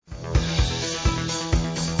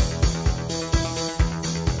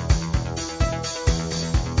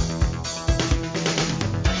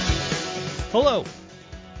Hello,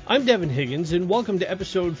 I'm Devin Higgins, and welcome to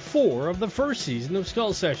episode 4 of the first season of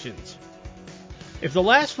Skull Sessions. If the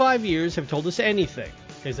last 5 years have told us anything,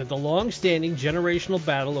 it's that the long-standing generational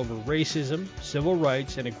battle over racism, civil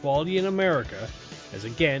rights, and equality in America has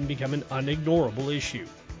again become an unignorable issue.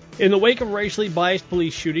 In the wake of racially biased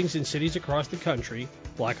police shootings in cities across the country,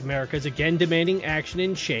 Black America is again demanding action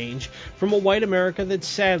and change from a white America that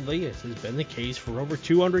sadly, as has been the case for over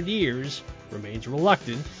 200 years, remains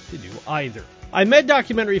reluctant to do either. I met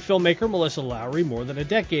documentary filmmaker Melissa Lowery more than a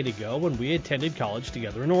decade ago when we attended college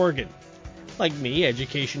together in Oregon. Like me,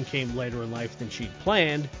 education came later in life than she'd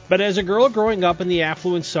planned, but as a girl growing up in the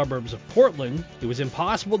affluent suburbs of Portland, it was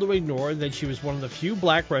impossible to ignore that she was one of the few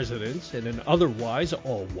black residents in an otherwise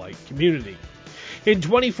all-white community. In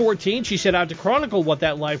 2014, she set out to chronicle what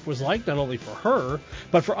that life was like not only for her,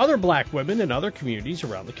 but for other black women in other communities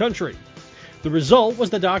around the country. The result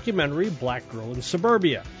was the documentary Black Girl in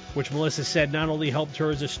Suburbia, which Melissa said not only helped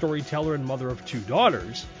her as a storyteller and mother of 2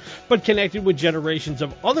 daughters, but connected with generations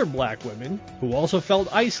of other black women who also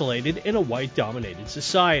felt isolated in a white-dominated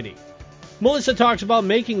society. Melissa talks about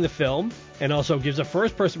making the film and also gives a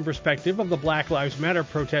first-person perspective of the Black Lives Matter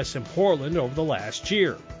protests in Portland over the last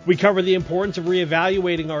year. We cover the importance of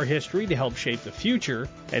reevaluating our history to help shape the future,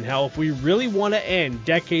 and how if we really want to end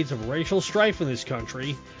decades of racial strife in this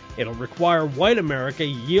country, it'll require white America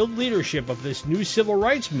yield leadership of this new civil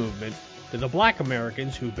rights movement to the black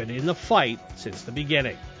Americans who've been in the fight since the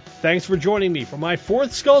beginning. Thanks for joining me for my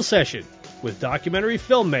 4th Skull Session with documentary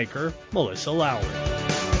filmmaker Melissa Lowery.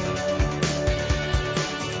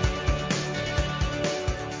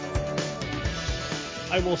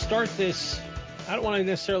 I will start this, I don't want to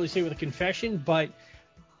necessarily say with a confession, but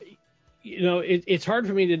it's hard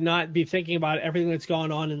for me to not be thinking about everything that's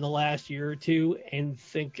gone on in the last year or two and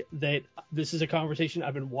think that this is a conversation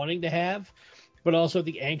I've been wanting to have, but also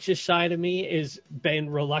the anxious side of me has been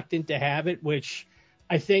reluctant to have it, which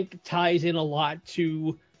I think ties in a lot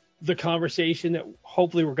to the conversation that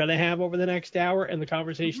hopefully we're going to have over the next hour, and the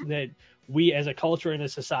conversation that we as a culture and a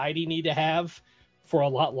society need to have for a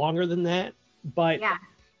lot longer than that. But yeah.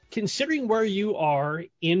 Considering where you are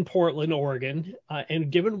in Portland, Oregon,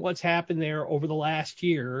 and given what's happened there over the last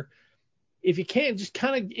year, if you can, just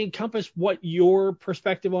kind of encompass what your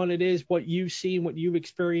perspective on it is, what you've seen, what you've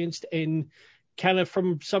experienced, and kind of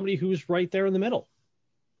from somebody who's right there in the middle.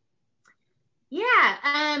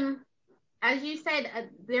 Yeah. As you said,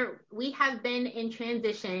 we have been in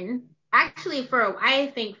transition, actually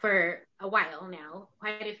I think for a while now,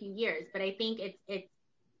 quite a few years, but I think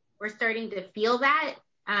we're starting to feel that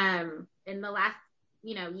in the last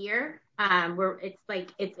year, where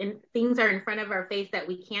things are in front of our face that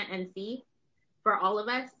we can't unsee for all of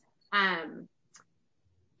us.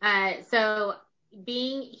 So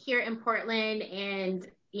being here in Portland, and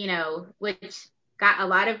which got a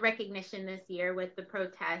lot of recognition this year with the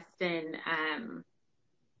protest, and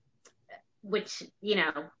which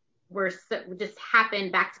just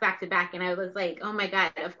happened back to back to back, and I was like, oh my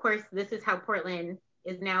God, of course this is how Portland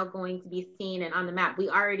is now going to be seen and on the map. We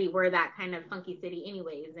already were that kind of funky city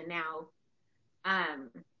anyways, and now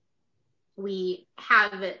we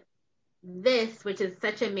have this, which is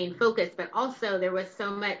such a main focus, but also there was so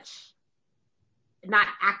much not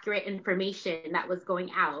accurate information that was going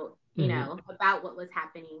out, about what was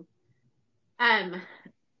happening.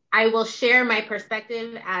 I will share my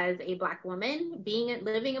perspective as a Black woman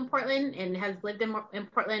living in Portland, and has lived in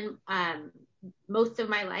Portland most of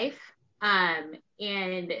my life.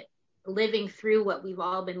 And living through what we've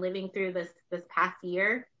all been living through this past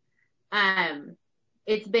year,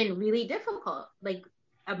 it's been really difficult, like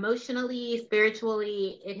emotionally,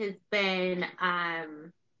 spiritually. It has been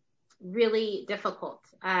really difficult.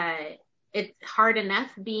 It's hard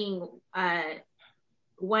enough being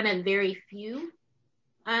one of very few,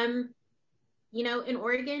 in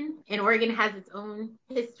Oregon. And Oregon has its own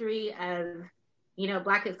history of,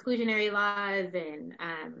 Black exclusionary laws and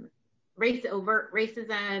overt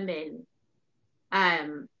racism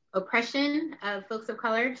and oppression of folks of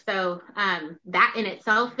color. So that in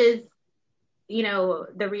itself is,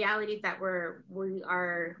 the realities that we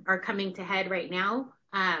are coming to head right now.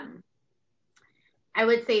 I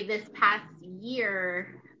would say this past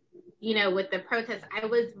year, with the protests,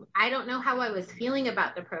 I don't know how I was feeling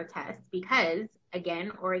about the protests, because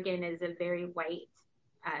again, Oregon is a very white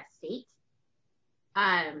state.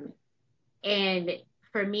 And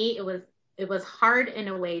for me, it was hard in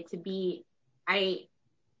a way I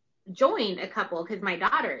joined a couple because my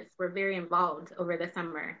daughters were very involved over the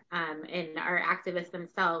summer, and are activists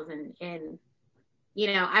themselves. And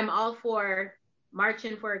I'm all for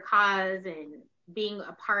marching for a cause and, being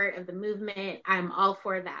a part of the movement, I'm all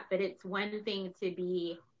for that. But it's one thing to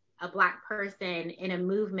be a Black person in a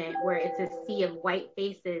movement where it's a sea of white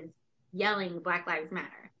faces yelling Black Lives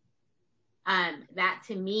Matter. That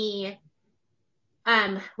to me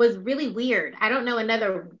was really weird. I don't know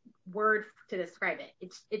another word to describe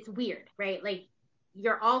it. It's weird, right? Like,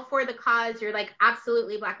 you're all for the cause. You're like,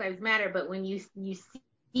 absolutely Black Lives Matter. But when you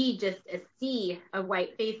see just a sea of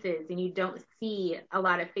white faces and you don't see a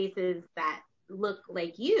lot of faces that look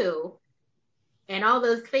like you, and all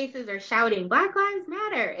those faces are shouting Black Lives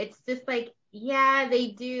Matter, it's just like, yeah, they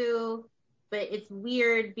do, but it's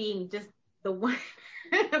weird being just the one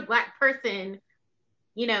Black person,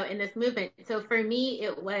 you know, in this movement. So for me,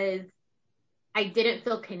 it was, I didn't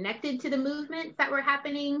feel connected to the movements that were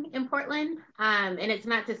happening in Portland. And it's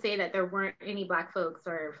not to say that there weren't any Black folks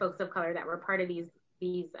or folks of color that were part of these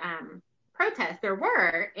protests. There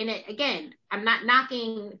were, and it, again, I'm not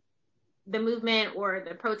knocking the movement or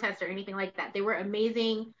the protests or anything like that. They were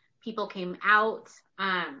amazing. People came out.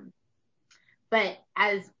 But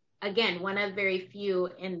as, again, one of very few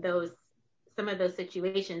in some of those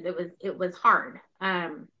situations, it was hard.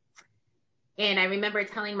 And I remember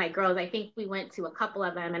telling my girls, I think we went to a couple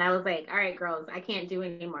of them, and I was like, all right, girls, I can't do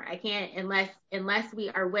it anymore. I can't, unless we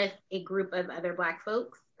are with a group of other Black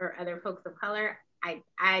folks or other folks of color, I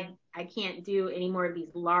can't do any more of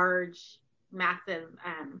these large, massive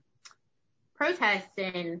protests.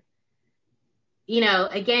 And, you know,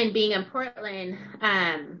 again, being in Portland,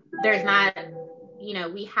 there's not, you know,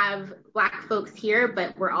 we have Black folks here,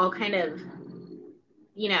 but we're all kind of,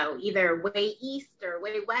 you know, either way east or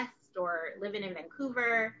way west or living in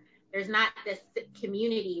Vancouver. There's not this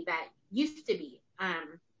community that used to be,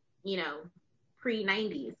 you know,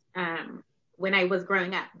 pre-90s. When I was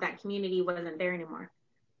growing up, that community wasn't there anymore,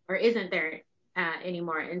 or isn't there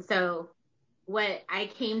anymore. And so what I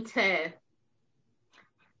came to,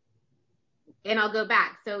 and I'll go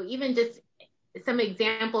back. So even just some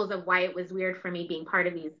examples of why it was weird for me being part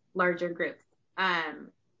of these larger groups.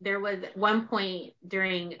 There was one point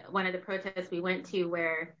during one of the protests we went to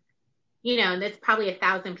where, you know, and there's probably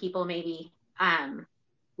 1,000 people, maybe,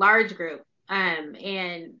 large group.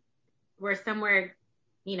 And we're somewhere,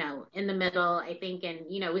 you know, in the middle, I think. And,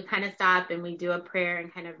 you know, we kind of stop and we do a prayer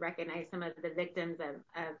and kind of recognize some of the victims of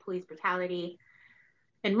police brutality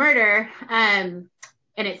and murder. And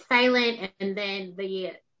it's silent. And then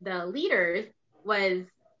the leaders was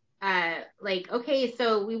like, okay,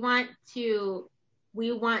 so we want to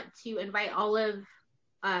invite all of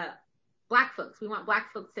Black folks. We want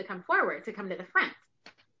Black folks to come forward, to come to the front.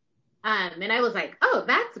 And I was like, oh,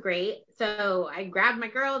 that's great. So I grabbed my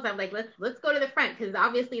girls. I'm like, let's go to the front, because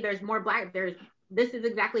obviously there's more Black. This is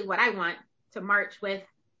exactly what I want, to march with,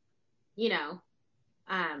 you know,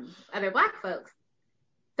 other Black folks.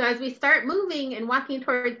 So as we start moving and walking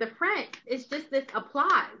towards the front, it's just this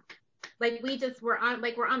applause. Like we're on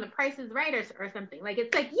the Price is Right or something. Like,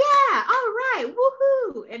 it's like, yeah, all right,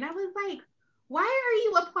 woohoo. And I was like, why are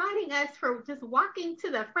you applauding us for just walking to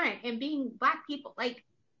the front and being Black people? Like,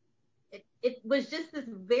 it was just this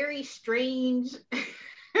very strange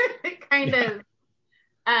kind of,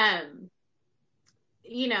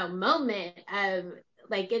 you know, moment of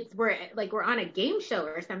like, we're on a game show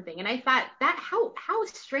or something. And I thought, that how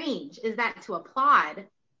strange is that, to applaud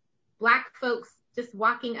Black folks just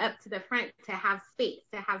walking up to the front to have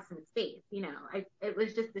some space, you know. It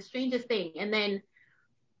was just the strangest thing. And then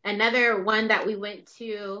another one that we went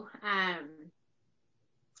to,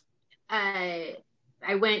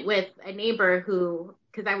 I went with a neighbor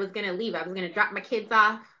because I was going to leave. I was going to drop my kids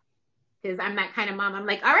off, because I'm that kind of mom. I'm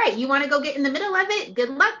like, all right, you want to go get in the middle of it? Good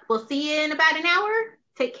luck. We'll see you in about an hour.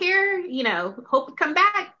 Take care. You know, hope you come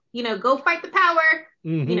back. You know, go fight the power.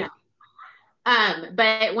 Mm-hmm. You know.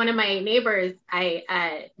 But one of my neighbors,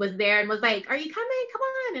 I was there and was like, are you coming? Come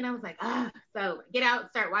on. And I was like, ah. So get out,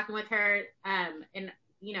 start walking with her. And,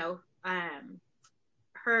 you know,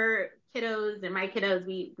 her kiddos and my kiddos,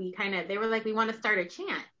 we kind of, they were like, we want to start a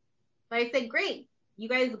chant. So I said, great. You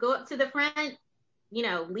guys go up to the front, you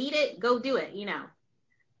know, lead it, go do it, you know.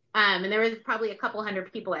 And there was probably a couple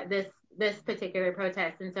hundred people at this particular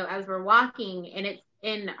protest. And so as we're walking, and it's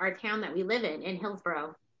in our town that we live in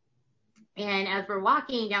Hillsborough. And as we're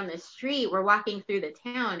walking down the street, we're walking through the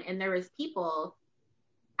town, and there was people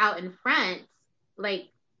out in front, like,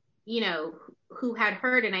 you know, who had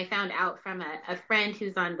heard, and I found out from a friend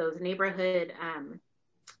who's on those neighborhood,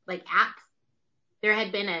 like, apps. There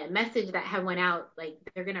had been a message that had went out, like,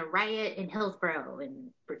 they're going to riot in Hillsborough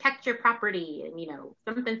and protect your property and, you know,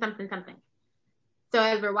 something. So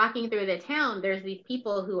as we're walking through the town, there's these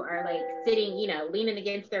people who are, like, sitting, you know, leaning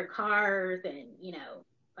against their cars and, you know,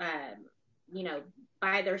 you know,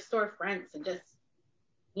 by their storefronts and just,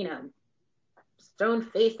 you know, stone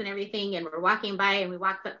faced and everything. And we're walking by and we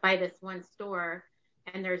walked up by this one store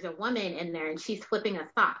and there's a woman in there and she's flipping us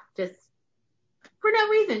off just for no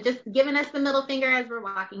reason, just giving us the middle finger as we're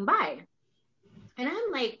walking by. And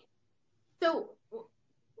I'm like, so,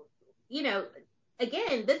 you know,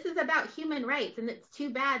 again, this is about human rights, and it's too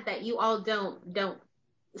bad that you all don't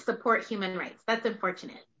support human rights. That's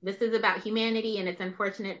unfortunate. This is about humanity, and it's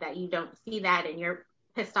unfortunate that you don't see that, and you're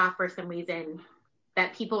pissed off for some reason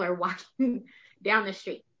that people are walking down the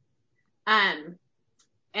street. And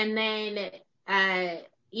then,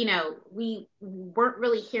 you know, we weren't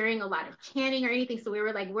really hearing a lot of chanting or anything, so we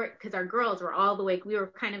were like, because our girls were all the way, we were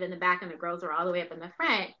kind of in the back, and the girls were all the way up in the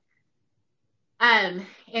front.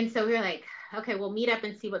 And so we were like, okay, we'll meet up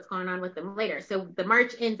and see what's going on with them later. So the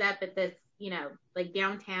march ends up at this, you know, like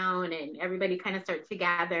downtown, and everybody kind of starts to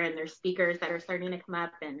gather, and there's speakers that are starting to come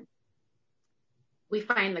up, and we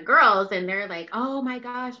find the girls, and they're like, oh my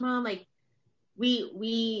gosh, Mom, like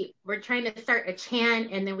we were trying to start a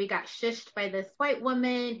chant, and then we got shushed by this white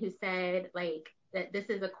woman who said like that this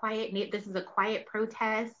is a quiet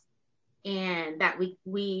protest, and that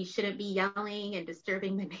we shouldn't be yelling and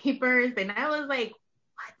disturbing the neighbors. And I was like,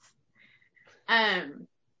 what?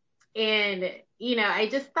 And you know, I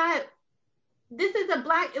just thought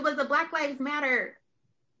it was a Black Lives Matter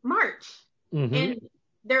march. Mm-hmm. And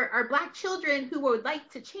there are Black children who would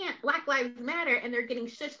like to chant Black Lives Matter, and they're getting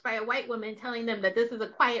shushed by a white woman telling them that this is a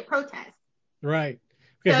quiet protest. Right.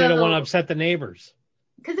 Because they don't want to upset the neighbors.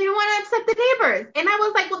 Because they don't want to upset the neighbors. And I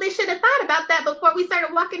was like, well, they should have thought about that before we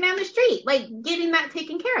started walking down the street, like getting that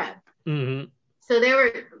taken care of. Mm-hmm. So they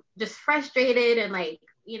were just frustrated and like,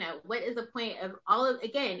 you know, what is the point of all of,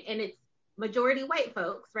 again, and it's majority white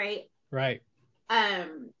folks, right? Right.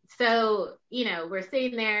 So, you know, we're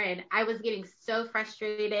sitting there and I was getting so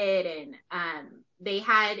frustrated, and they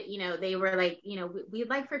had, you know, they were like, you know, we'd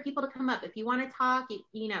like for people to come up. If you want to talk,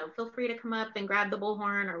 you know, feel free to come up and grab the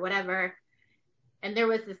bullhorn or whatever. And there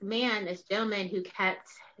was this gentleman who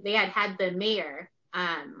they had the mayor,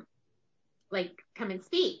 like come and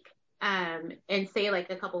speak, and say like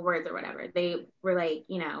a couple words or whatever. They were like,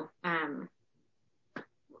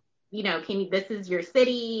 this is your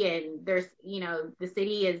city, and there's, you know, the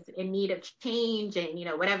city is in need of change, and, you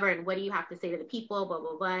know, whatever. And what do you have to say to the people, blah,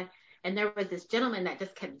 blah, blah. And there was this gentleman that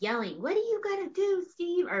just kept yelling, what are you going to do,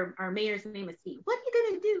 Steve? Our mayor's name is Steve. What are you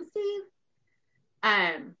going to do, Steve?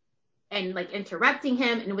 And like interrupting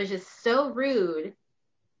him, and it was just so rude.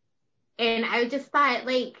 And I just thought,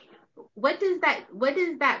 like, what does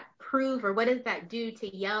that prove, or what does that do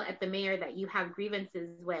to yell at the mayor that you have grievances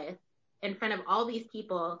with in front of all these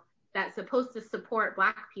people that's supposed to support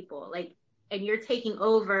Black people, like, and you're taking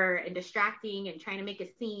over and distracting and trying to make a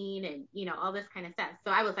scene and, you know, all this kind of stuff.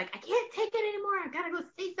 So I was like, I can't take it anymore. I gotta go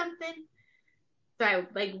say something. So I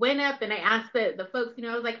like went up and I asked the folks, you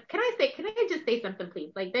know, I was like, can I just say something,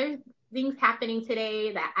 please? Like, there's things happening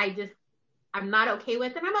today that I'm not okay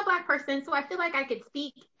with. And I'm a Black person, so I feel like I could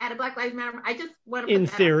speak at a Black Lives Matter. I just want to put in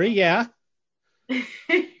theory, yeah.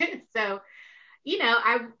 So, you know,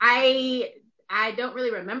 I don't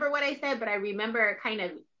really remember what I said, but I remember kind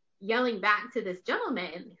of yelling back to this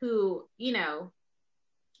gentleman who, you know,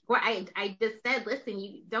 where I just said, listen,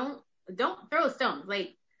 you don't throw stones.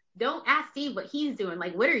 Like, don't ask Steve what he's doing.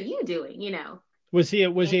 Like, what are you doing? You know? Was he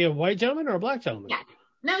a white gentleman or a Black gentleman? Yeah.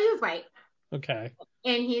 No, he was white. Okay.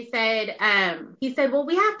 And he said, well,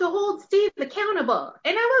 we have to hold Steve accountable.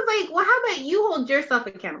 And I was like, well, how about you hold yourself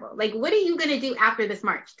accountable? Like, what are you going to do after this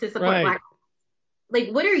march to support Black? Like,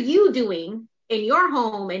 what are you doing in your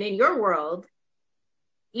home and in your world,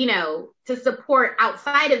 you know, to support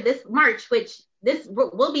outside of this march, which this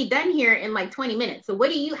will be done here in like 20 minutes. So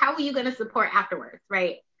how are you going to support afterwards?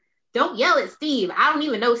 Right. Don't yell at Steve. I don't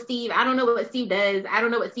even know Steve. I don't know what Steve does. I don't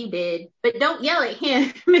know what Steve did, but don't yell at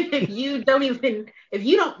him if you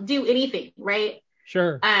don't do anything. Right.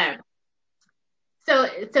 Sure. So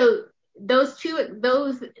those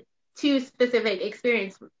two specific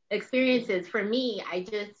experiences for me,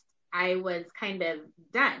 I was kind of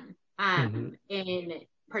done in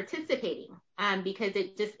participating because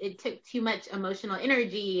it took too much emotional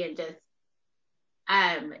energy, and just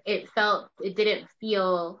it didn't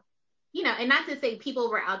feel, you know, and not to say people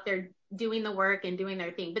were out there doing the work and doing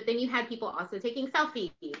their thing, but then you had people also taking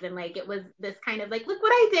selfies, and like it was this kind of like, look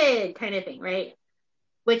what I did kind of thing, right?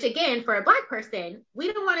 Which again, for a Black person,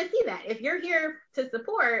 we don't want to see that. If you're here to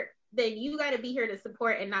support, then you got to be here to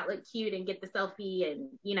support and not look cute and get the selfie and,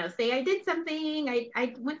 you know, say I did something,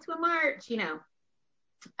 I went to a march, you know.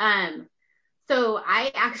 So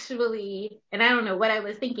I actually, and I don't know what I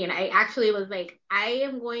was thinking. I actually was like,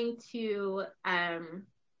 I'm going to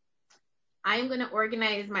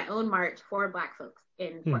organize my own march for Black folks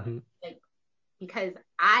in Portland, like, because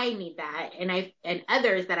I need that, and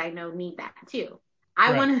others that I know need that too.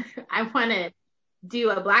 I want to do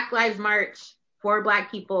a Black Lives March for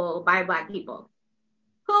Black people by Black people.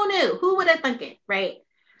 Who knew? Who would have thunk it, right?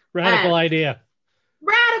 Radical idea.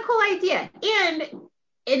 Radical idea.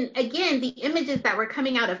 And again, the images that were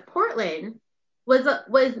coming out of Portland was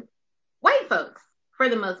white folks for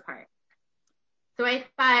the most part. So I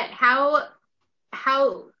thought,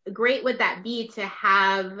 how great would that be to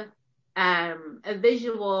have a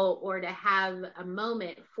visual, or to have a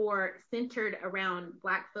moment centered around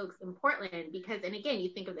Black folks in Portland? Because, and again, you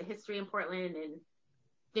think of the history in Portland and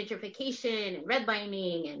gentrification and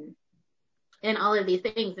redlining and all of these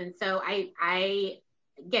things. And so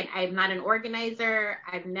again, I'm not an organizer.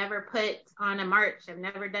 I've never put on a march. I've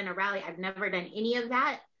never done a rally. I've never done any of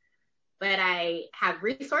that. But I have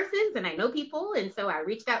resources and I know people. And so I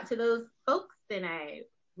reached out to those folks, and I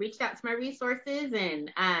reached out to my resources,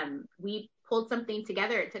 and we pulled something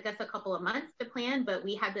together. It took us a couple of months to plan, but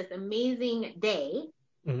we had this amazing day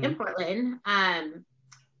in Portland. And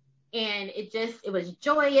it was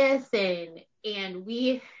joyous, and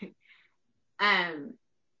we,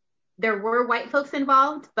 there were white folks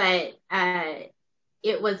involved, but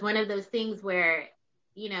it was one of those things where,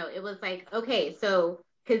 it was like, okay, so,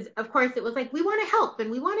 because of course it was like, we want to help and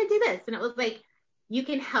we want to do this. And it was like, you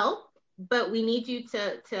can help, but we need you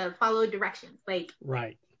to follow directions. Like,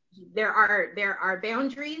 right. There are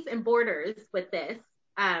boundaries and borders with this.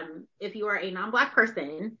 If you are a non-Black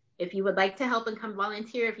person, if you would like to help and come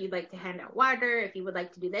volunteer, if you'd like to hand out water, if you would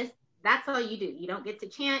like to do this, that's all you do. You don't get to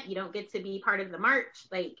chant. You don't get to be part of the march.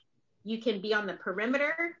 Like, you can be on the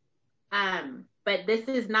perimeter, but this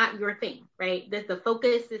is not your thing, right? The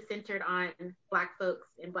focus is centered on Black folks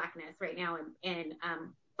and Blackness right now, and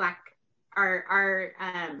Black. Our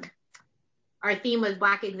theme was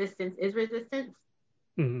Black existence is resistance.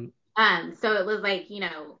 So it was like,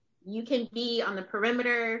 you can be on the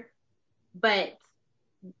perimeter, but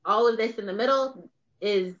all of this in the middle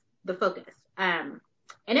is the focus. And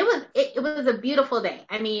it was a beautiful day.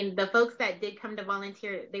 I mean, the folks that did come to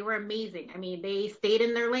volunteer, they were amazing. I mean, they stayed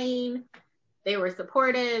in their lane. They were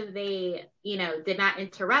supportive. They, did not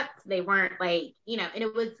interrupt. They weren't like, and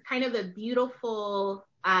it was kind of a beautiful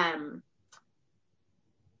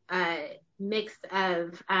mix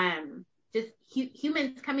of just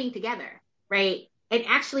humans coming together, right? And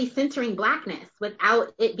actually centering Blackness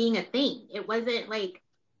without it being a thing. It wasn't like,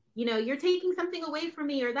 you're taking something away from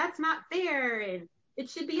me, or that's not fair, and it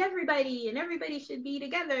should be everybody, and everybody should be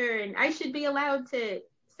together, and I should be allowed to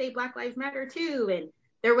say Black Lives Matter too. And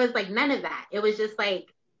there was like none of that. It was just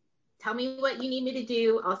like, tell me what you need me to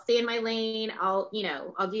do. I'll stay in my lane. I'll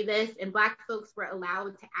do this. And Black folks were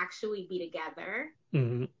allowed to actually be together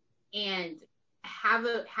and have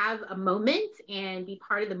a moment and be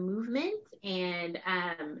part of the movement. And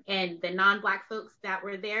the non-Black folks that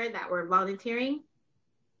were there, that were volunteering,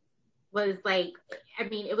 was like, I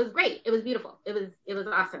mean, it was great. It was beautiful. It was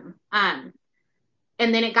awesome. And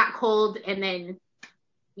then it got cold, and then,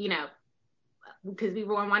 because we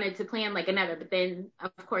wanted to plan like another, but then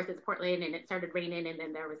of course it's Portland and it started raining, and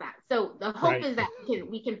then there was that. So the hope is that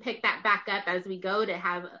we can pick that back up as we go, to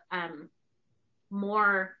have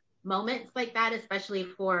more moments like that, especially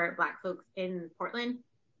for Black folks in Portland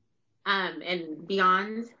and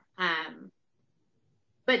beyond.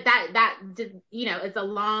 But that just, is a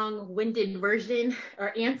long-winded version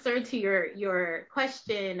or answer to your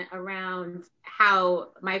question around how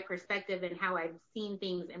my perspective and how I've seen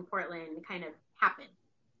things in Portland kind of happen.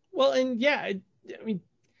 Well, and yeah, I mean,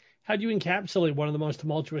 how do you encapsulate one of the most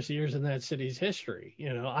tumultuous years in that city's history?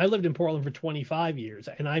 I lived in Portland for 25 years,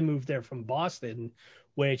 and I moved there from Boston,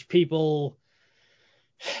 which people,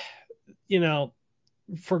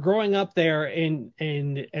 for growing up there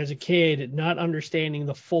and as a kid, not understanding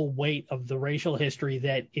the full weight of the racial history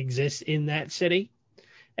that exists in that city,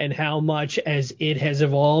 and how much as it has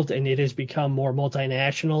evolved and it has become more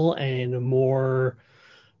multinational and more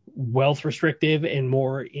wealth restrictive and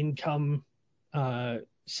more income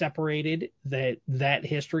separated, that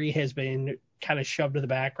history has been kind of shoved to the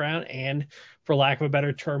background and, for lack of a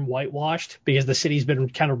better term, whitewashed, because the city's been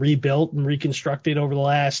kind of rebuilt and reconstructed over the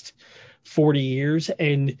last 40 years.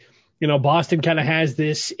 And, Boston kind of has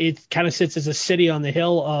this, it kind of sits as a city on the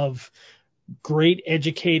hill of great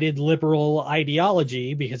educated liberal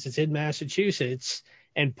ideology because it's in Massachusetts.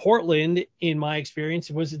 And Portland, in my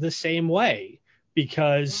experience, was the same way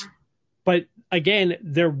because, but again,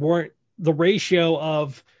 there weren't the ratio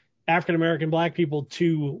of African American black people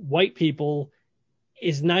to white people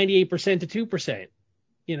is 98% to 2%.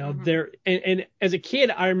 You know, Mm-hmm. there and as a kid,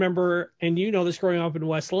 I remember, and you know this growing up in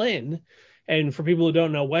West Lynn, and for people who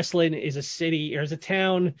don't know, West Lynn is a city or is a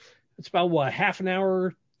town. It's about what, half an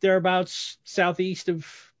hour thereabouts southeast of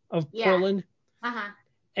Yeah. Portland. Uh-huh.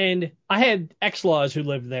 And I had ex-laws who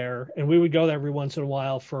lived there, and we would go there every once in a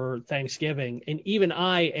while for Thanksgiving. And even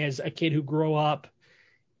I, as a kid who grew up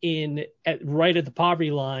right at the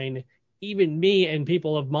poverty line, even me and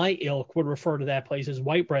people of my ilk would refer to that place as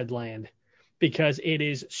white bread land because it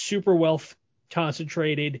is super wealth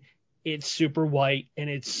concentrated, it's super white, and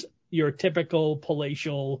it's your typical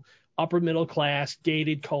palatial upper middle class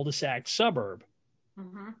gated cul-de-sac suburb.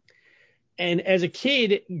 Mm-hmm. And as a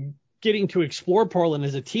kid getting to explore Portland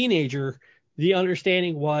as a teenager, the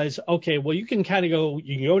understanding was, okay, well, you can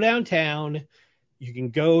go downtown, you can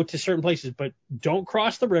go to certain places, but don't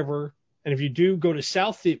cross the river. And if you do go to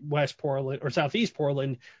southwest Portland or southeast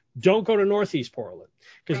Portland, don't go to northeast Portland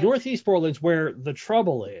because Right. northeast Portland's where the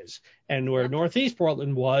trouble is, and where northeast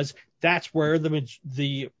Portland was, that's where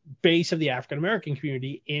the base of the African American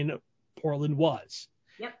community in Portland was.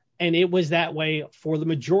 Yep. And it was that way for the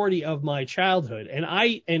majority of my childhood. And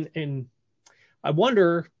I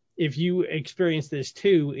wonder if you experienced this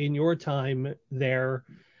too in your time there.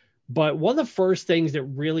 But one of the first things that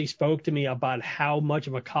really spoke to me about how much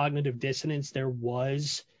of a cognitive dissonance there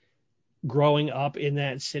was growing up in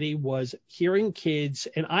that city was hearing kids.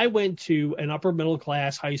 And I went to an upper middle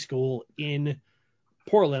class high school in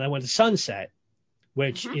Portland. I went to Sunset,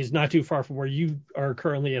 which Mm-hmm. is not too far from where you are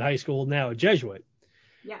currently at high school now, at Jesuit.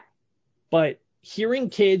 Yeah. But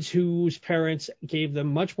hearing kids whose parents gave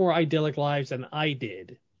them much more idyllic lives than I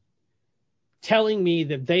did, telling me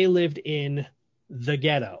that they lived in the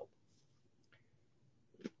ghetto,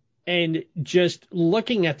 and just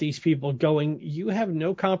looking at these people going, you have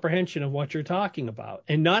no comprehension of what you're talking about,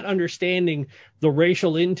 and not understanding the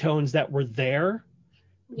racial intones that were there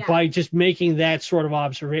by just making that sort of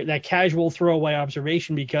observation, that casual throwaway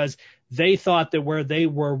observation, because they thought that where they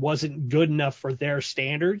were wasn't good enough for their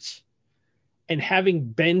standards. And having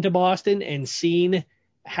been to Boston and seen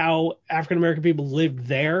how African American people lived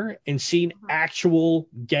there and seen actual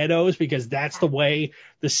ghettos, because that's the way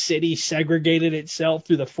the city segregated itself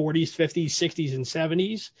through the 40s, 50s, 60s, and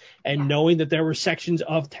 70s, and knowing that there were sections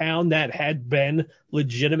of town that had been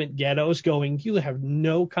legitimate ghettos, going, you have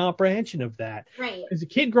no comprehension of that. Right. As a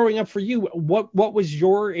kid growing up, for you, what was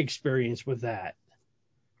your experience with that?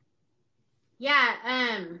 Yeah.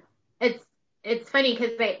 It's funny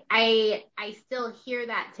because I still hear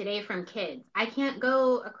that today from kids. I can't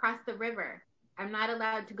go across the river. I'm not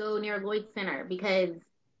allowed to go near Lloyd Center because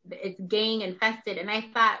it's gang infested. And I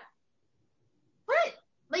thought, what?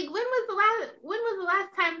 Like, when was the last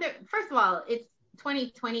time there? First of all, it's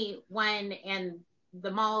 2021 and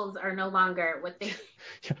the malls are no longer what they.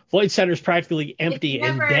 Lloyd Center's practically empty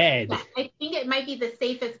and dead. Yeah, I think it might be the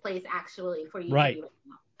safest place actually for you to be right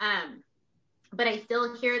now. But I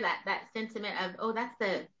still hear that sentiment of, oh, that's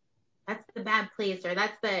the bad place, or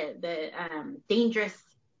that's the dangerous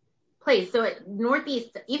place. So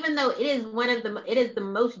Northeast, even though it is the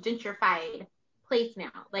most gentrified place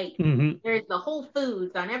now. Like there's the Whole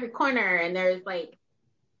Foods on every corner, and there's like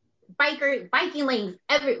biking lanes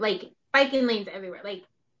everywhere. Like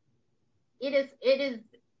it is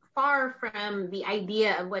far from the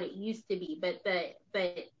idea of what it used to be. But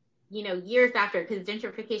years after, because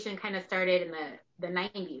gentrification kind of started in the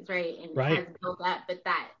 90s, right? And has built up, but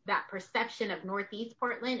that perception of Northeast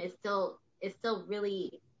Portland is still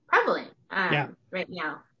really prevalent right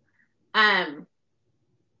now. And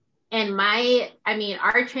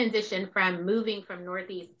our transition from moving from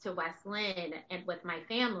Northeast to West Lynn and with my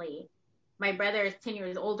family, my brother is 10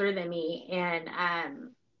 years older than me. And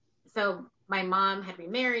so my mom had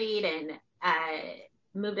remarried and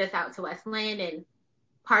moved us out to West Lynn. And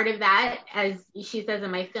part of that, as she says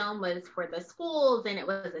in my film, was for the schools, and it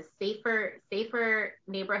was a safer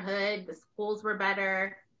neighborhood. The schools were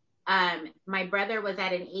better. My brother was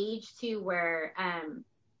at an age too where,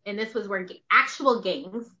 and this was where actual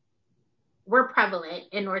gangs were prevalent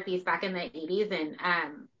in Northeast back in the 80s. And,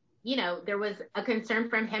 there was a concern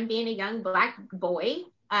from him being a young Black boy.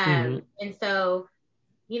 And so,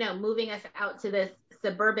 moving us out to this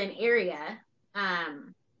suburban area,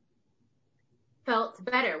 felt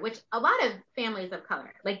better, which a lot of families of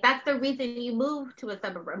color, like that's the reason you move to a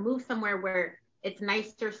suburb or move somewhere where it's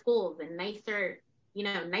nicer schools and nicer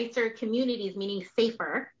communities, meaning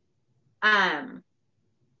safer.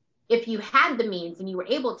 If you had the means and you were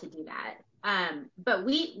able to do that. But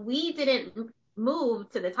we didn't move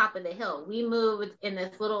to the top of the hill. We moved in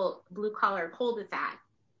this little blue collar cul-de-sac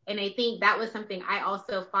And I think that was something I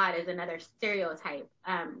also fought as another stereotype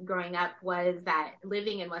growing up, was that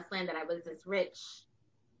living in Westland, that I was this rich,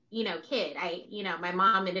 kid. My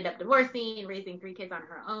mom ended up divorcing and raising 3 kids on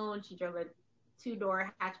her own. She drove a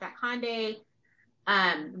 2-door hatchback Hyundai.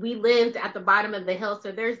 We lived at the bottom of the hill.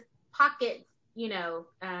 So there's pockets,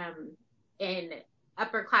 in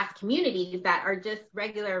upper class communities that are just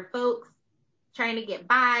regular folks trying to get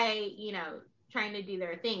by, trying to do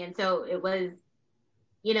their thing. And so it was,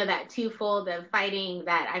 that twofold of fighting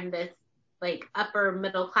that I'm this like upper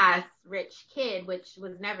middle class rich kid, which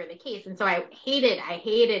was never the case. And so I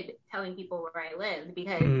hated telling people where I lived,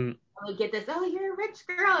 because I would get this, oh, you're a rich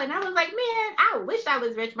girl. And I was like, man, I wish I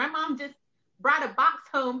was rich. My mom just brought a box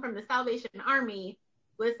home from the Salvation Army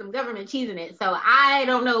with some government cheese in it. So I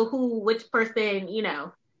don't know which person,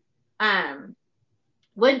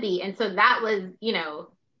 would be. And so that was,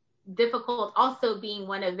 difficult, also being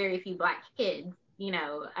one of very few Black kids,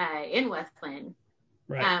 in Westland,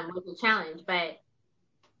 right. was a challenge. But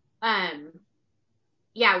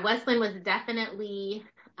yeah, Westland was definitely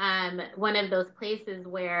one of those places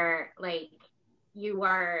where like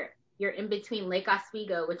you're in between Lake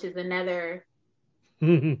Oswego, which is another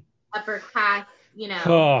upper class,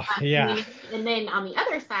 Oh, yeah. community, and then on the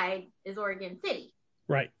other side is Oregon City.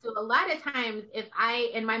 Right. So a lot of times,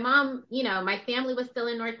 and my mom, my family was still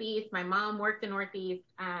in Northeast. My mom worked in Northeast.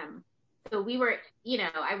 So we were,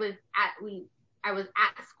 I was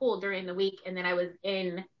at school during the week, and then I was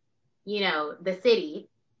in, the city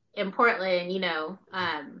in Portland,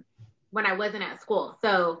 when I wasn't at school.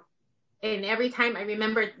 So, and every time I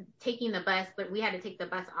remember taking the bus, but we had to take the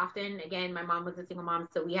bus often. Again, my mom was a single mom,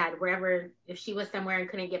 so we had if she was somewhere and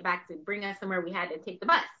couldn't get back to bring us somewhere, we had to take the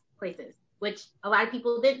bus places, which a lot of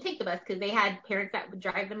people didn't take the bus because they had parents that would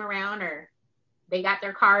drive them around, or they got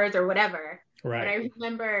their cars or whatever. Right. But I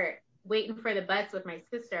remember waiting for the bus with my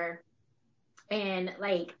sister, and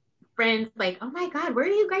like friends like, oh my God, where are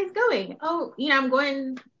you guys going? Oh,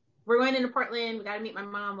 we're going into Portland. We got to meet my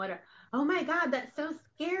mom. Whatever. Oh my God, that's so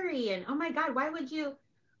scary. And oh my God, why would you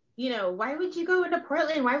go into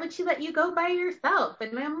Portland? Why would she let you go by yourself?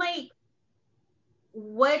 And I'm like,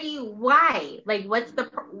 why? Like,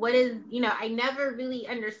 what is, I never really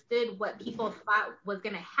understood what people thought was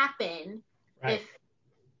going to happen if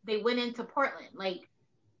they went into Portland. Like,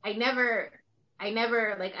 I never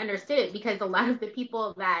like understood it, because a lot of the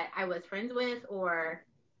people that I was friends with, or,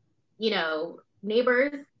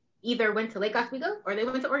 neighbors, either went to Lake Oswego or they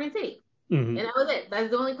went to Oregon City. And that was it.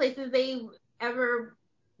 That's the only places they ever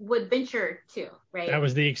would venture to, right? That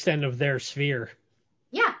was the extent of their sphere.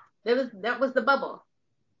 Yeah, that was the bubble.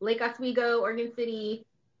 Lake Oswego, Oregon City,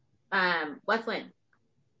 Westland.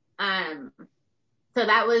 So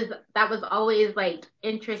that was always like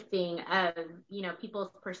interesting of,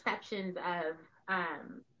 people's perceptions of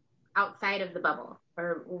outside of the bubble,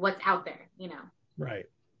 or what's out there, Right.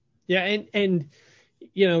 Yeah, and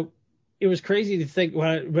it was crazy to think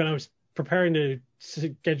when I was preparing to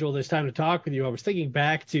schedule this time to talk with you, I was thinking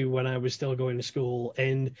back to when I was still going to school.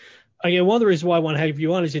 And again, one of the reasons why I want to have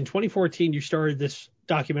you on is in 2014, you started this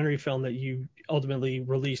documentary film that you ultimately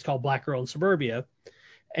released called Black Girl in Suburbia,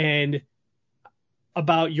 and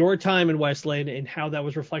about your time in Westland and how that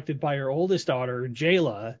was reflected by your oldest daughter,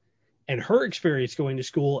 Jayla, and her experience going to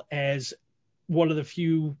school as one of the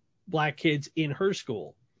few Black kids in her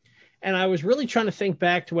school. And I was really trying to think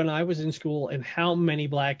back to when I was in school and how many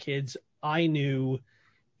Black kids I knew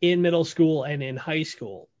in middle school and in high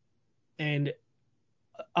school. And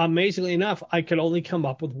amazingly enough, I could only come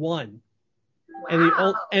up with one.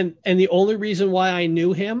 Wow. And the only reason why I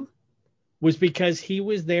knew him was because he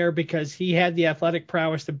was there because he had the athletic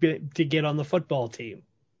prowess to get on the football team.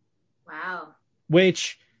 Wow.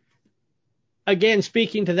 Which, again,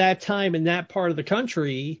 speaking to that time in that part of the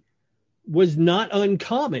country, was not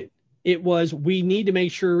uncommon. It was, we need to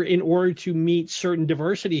make sure in order to meet certain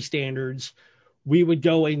diversity standards,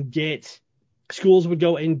 schools would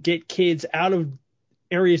go and get kids out of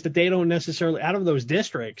areas that they don't necessarily, out of those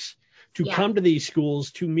districts, to come to these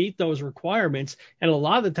schools to meet those requirements. And a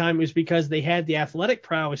lot of the time it was because they had the athletic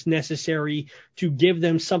prowess necessary to give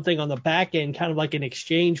them something on the back end, kind of like an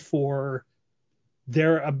exchange for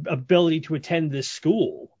their ability to attend this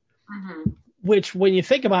school. Which, when you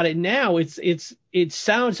think about it now, it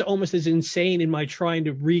sounds almost as insane in my trying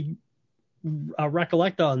to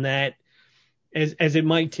recollect on that as it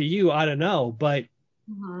might to you. I don't know, but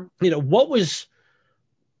what was,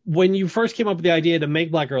 when you first came up with the idea to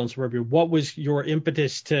make Black Girl in Suburbia, what was your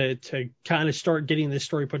impetus to kind of start getting this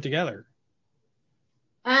story put together?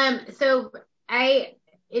 So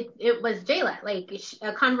it was Jayla, like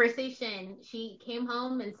a conversation. She came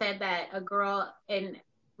home and said that a girl in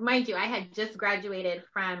mind you, I had just graduated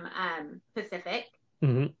from Pacific.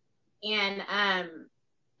 Mm-hmm. And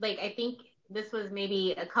like, I think this was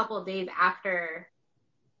maybe a couple of days after,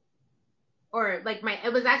 or like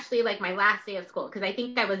it was actually like my last day of school, because I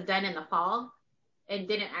think I was done in the fall and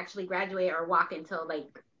didn't actually graduate or walk until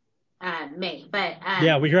like May. But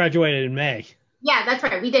yeah, we graduated in May. Yeah, that's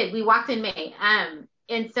right. We did. We walked in May.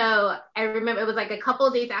 And so I remember it was like a couple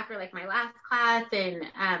of days after like my last class, and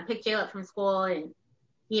picked Jayla up from school, and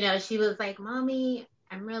she was like, "Mommy,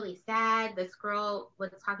 I'm really sad. This girl was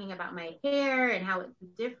talking about my hair and how it's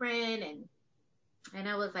different," and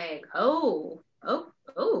I was like, "Oh,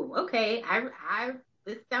 okay. I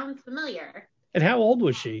this sounds familiar." And how old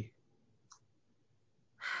was she?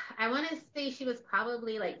 I want to say she was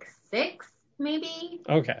probably like 6, maybe.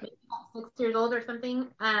 Okay. Maybe about 6 years old or something.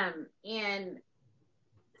 And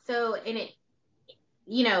so, and it,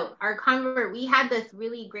 we had this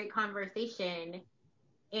really great conversation,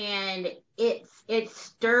 and it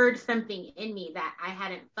stirred something in me that I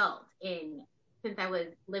hadn't felt since I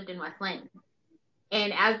lived in West Lynn.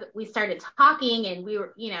 And as we started talking, and we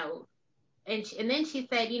were, and then she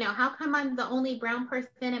said, "How come I'm the only brown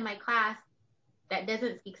person in my class that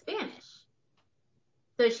doesn't speak Spanish?"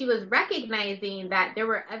 So she was recognizing that there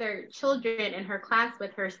were other children in her class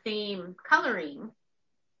with her same coloring,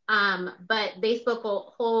 but they spoke a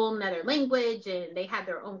whole nother language, and they had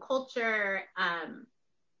their own culture.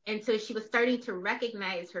 And so she was starting to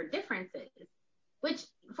recognize her differences, which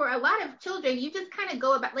for a lot of children, you just kind of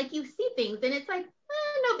go about, like, you see things and it's like,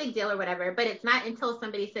 no big deal or whatever. But it's not until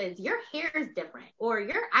somebody says, "Your hair is different," or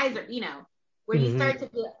 "Your eyes are," where you start to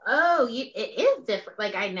feel, oh, it is different.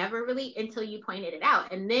 Like, I never really, until you pointed it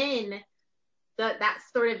out. And then that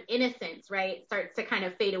sort of innocence, right, starts to kind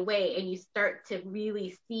of fade away, and you start to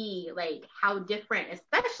really see like how different,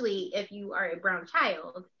 especially if you are a brown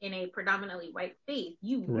child in a predominantly white space,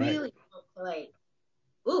 you really feel like,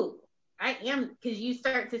 ooh, I am, because you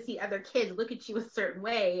start to see other kids look at you a certain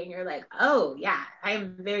way, and you're like, oh yeah, I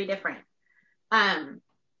am very different.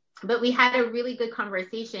 But we had a really good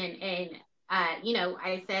conversation, and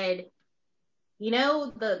I said,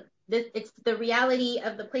 it's the reality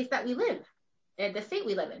of the place that we live, the state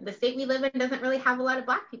we live in. The state we live in doesn't really have a lot of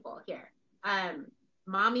Black people here.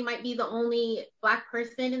 Mommy might be the only Black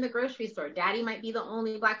person in the grocery store. Daddy might be the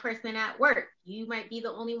only Black person at work. You might be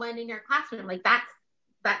the only one in your classroom. Like,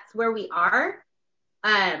 that's where we are.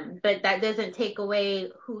 But that doesn't take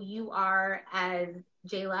away who you are as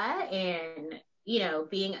Jayla, and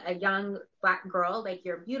being a young Black girl. Like,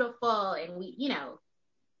 you're beautiful, and we,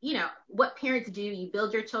 what parents do, you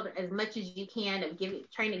build your children as much as you can, of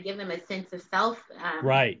trying to give them a sense of self.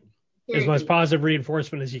 Right. As much positive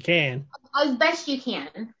reinforcement as you can. As best you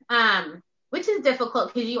can. Which is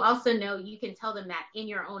difficult, because you also know you can tell them that in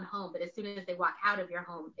your own home, but as soon as they walk out of your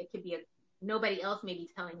home, it could be nobody else may be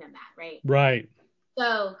telling them that, right? Right.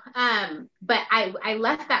 So, but I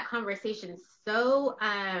left that conversation so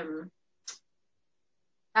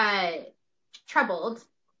troubled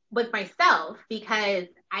with myself, because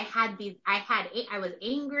I was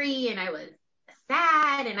angry, and I was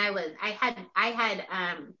sad, and I had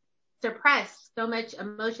suppressed so much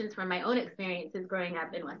emotions from my own experiences growing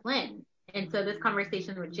up in West Lynn. And so this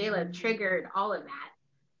conversation with Jayla triggered all of that.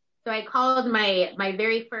 So I called my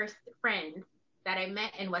very first friend that I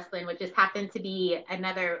met in West Lynn, which just happened to be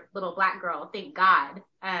another little Black girl, thank God.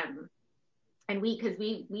 And because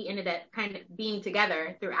we ended up kind of being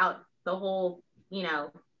together throughout the whole,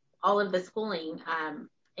 all of the schooling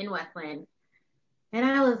in West Lynn. And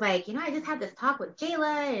I was like, I just had this talk with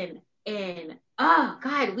Jayla, and oh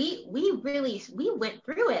God, we went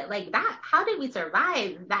through it like that. How did we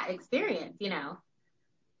survive that experience,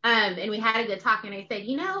 and we had a good talk, and I said,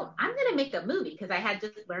 I'm going to make a movie, because I had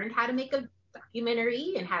just learned how to make a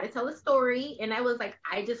documentary and how to tell a story. And I was like,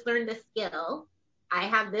 I just learned this skill. I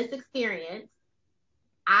have this experience.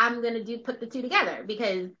 I'm going to put the two together,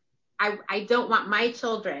 because I don't want my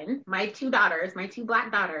children, my two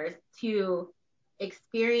Black daughters, to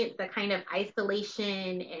experience the kind of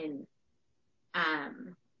isolation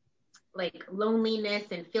and like loneliness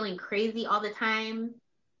and feeling crazy all the time,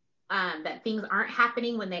 that things aren't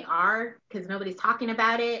happening when they are, because nobody's talking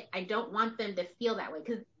about it. I don't want them to feel that way,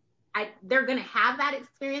 because they're going to have that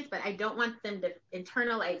experience, but I don't want them to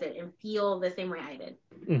internalize it and feel the same way I did.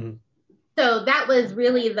 Mm-hmm. So that was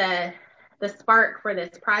really the spark for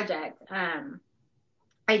this project. I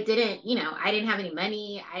didn't have any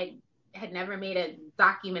money. I had never made a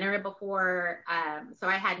documentary before. So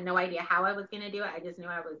I had no idea how I was going to do it. I just knew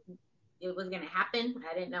it was going to happen.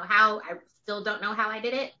 I didn't know how. I still don't know how I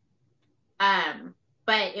did it.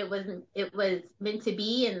 But it was meant to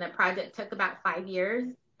be, and the project took about 5 years.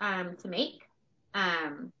 to make.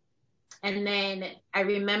 And then I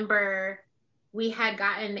remember we had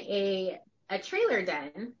gotten a trailer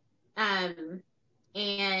done, and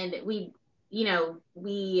we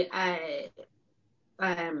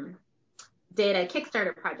did a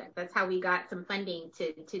Kickstarter project. That's how we got some funding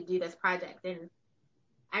to do this project. And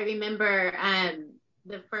I remember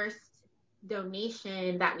the first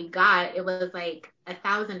donation that we got, it was like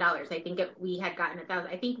 $1,000. I think we had gotten 1,000.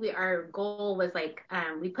 I think our goal was like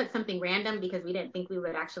we put something random because we didn't think we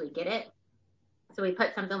would actually get it. So we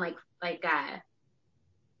put something like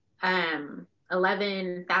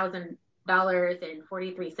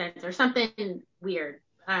 $11,000.43 or something weird.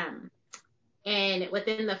 And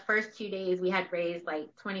within the first 2 days, we had raised like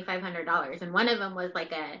 $2,500, and one of them was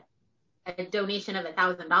like a donation of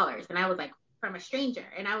 $1,000, and I was like, from a stranger,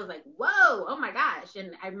 and I was like, whoa, oh my gosh.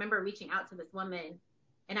 And I remember reaching out to this woman,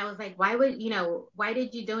 and I was like, why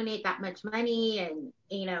did you donate that much money? And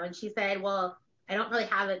and she said, well, I don't really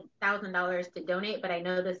have $1,000 to donate, but I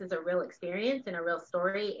know this is a real experience and a real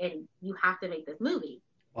story, and you have to make this movie.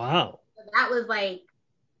 Wow. So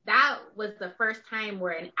that was the first time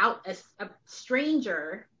where a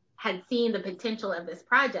stranger had seen the potential of this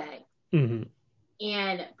project, mm-hmm.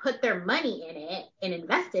 and put their money in it and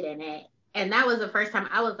invested in it. And that was the first time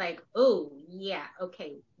I was like, oh yeah,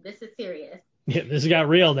 okay, this is serious. Yeah, this got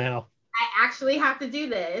real now. I actually have to do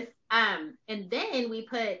this. And then we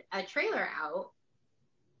put a trailer out,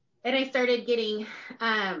 and I started getting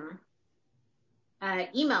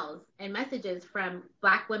emails and messages from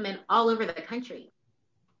Black women all over the country.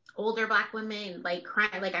 Older Black women, like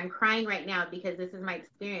crying, like I'm crying right now because this is my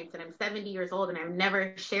experience, and I'm 70 years old and I've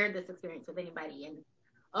never shared this experience with anybody. And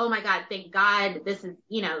oh my God, thank God this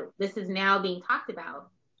is now being talked about.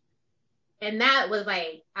 And that was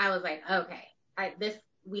like, I was like, okay,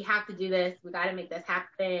 we have to do this. We got to make this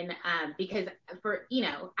happen. Because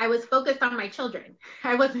I was focused on my children.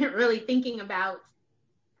 I wasn't really thinking about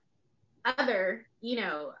other,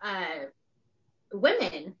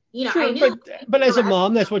 women, sure, I knew. But as a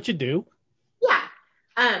mom, that's what you do. Yeah.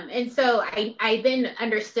 And so I then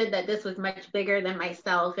understood that this was much bigger than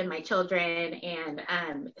myself and my children, and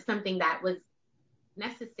something that was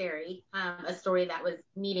necessary, a story that was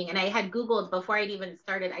needing. And I had Googled before I'd even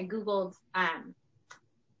started, I Googled,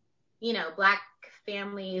 Black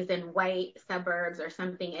families in white suburbs or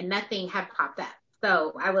something, and nothing had popped up.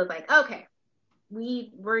 So I was like, okay,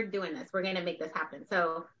 we're doing this. We're going to make this happen.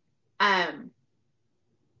 So,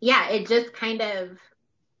 yeah, it just kind of,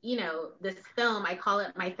 this film, I call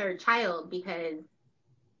it my third child, because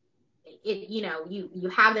it, you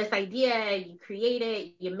have this idea, you create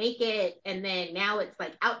it, you make it, and then now it's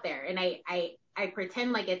like out there. And I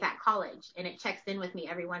pretend like it's at college, and it checks in with me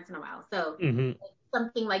every once in a while. So mm-hmm.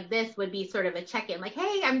 something like this would be sort of a check-in, like,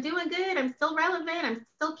 hey, I'm doing good, I'm still relevant, I'm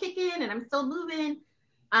still kicking, and I'm still moving.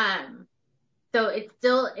 So it's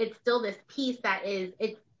still this piece that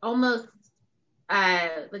it's almost,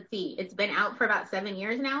 let's see, it's been out for about 7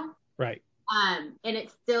 years now. Right. And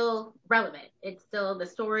it's still relevant. It's still the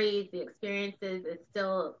stories, the experiences, it's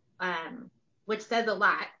still, which says a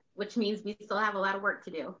lot, which means we still have a lot of work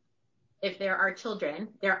to do. If there are children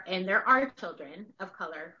there are children of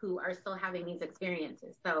color who are still having these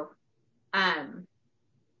experiences. So,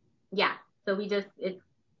 yeah, so we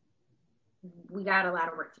got a lot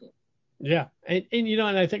of work to do. Yeah. And and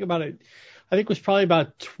I think about it, I think it was probably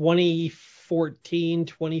about 2014,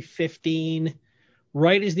 2015,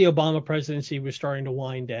 right as the Obama presidency was starting to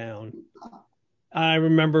wind down. I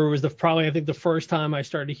remember it was I think the first time I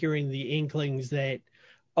started hearing the inklings that,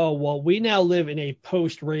 oh, well, we now live in a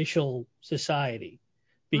post-racial society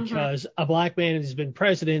because a Black man has been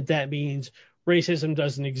president. That means racism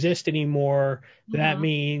doesn't exist anymore. That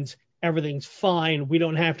means everything's fine. We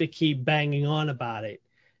don't have to keep banging on about it.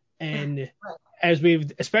 And as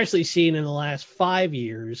we've especially seen in the last 5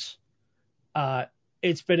 years,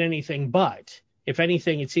 it's been anything but. If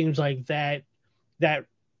anything, it seems like that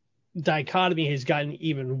dichotomy has gotten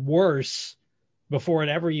even worse before it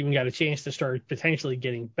ever even got a chance to start potentially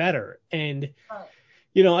getting better. And,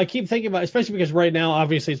 I keep thinking about, especially because right now,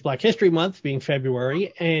 obviously, it's Black History Month being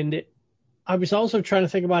February. And I was also trying to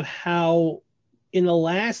think about how in the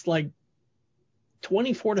last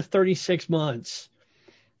 24 to 36 months,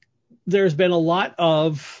 there's been a lot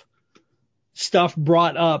of stuff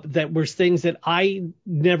brought up that was things that I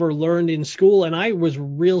never learned in school. And I was a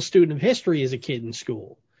real student of history as a kid in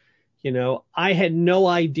school. I had no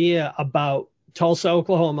idea about Tulsa,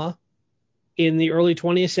 Oklahoma in the early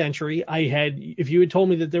 20th century. If you had told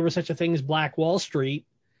me that there was such a thing as Black Wall Street,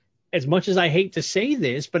 as much as I hate to say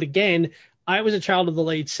this, but again, I was a child of the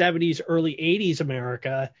late 70s, early 80s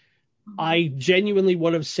America. Mm-hmm. I genuinely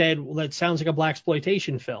would have said, well, that sounds like a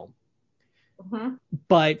blaxploitation film. Mm-hmm.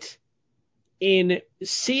 But in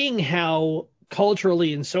seeing how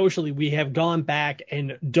culturally and socially we have gone back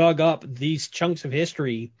and dug up these chunks of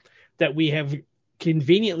history that we have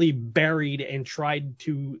conveniently buried and tried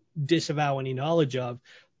to disavow any knowledge of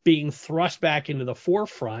being thrust back into the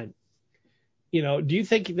forefront, do you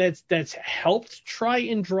think that's helped try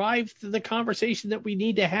and drive the conversation that we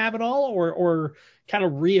need to have at all, or kind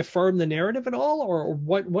of reaffirm the narrative at all, or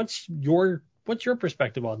what's your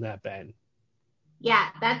perspective on that, Ben? Yeah,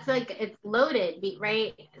 that's like it's loaded,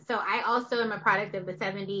 right? So I also am a product of the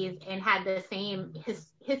 70s and had the same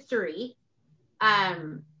history,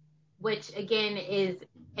 um, which again is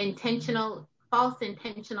false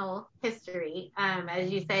intentional history.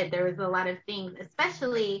 As you said, there was a lot of things,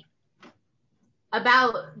 especially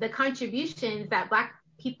about the contributions that Black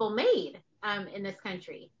people made in this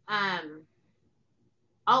country,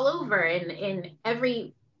 all over in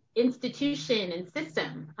every institution and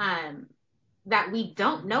system. That we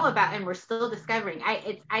don't know about and we're still discovering.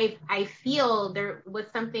 I feel there was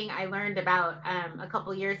something I learned about a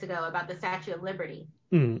couple years ago about the Statue of Liberty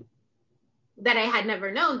Mm. that I had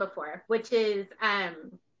never known before, which is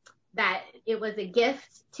that it was a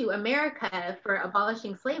gift to America for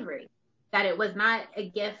abolishing slavery, that it was not a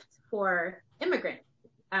gift for immigrants.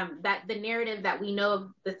 That the narrative that we know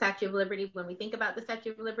of the Statue of Liberty, when we think about the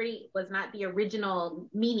Statue of Liberty, was not the original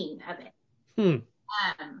meaning of it. Hmm.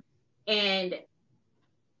 And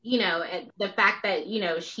the fact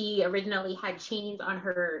that she originally had chains on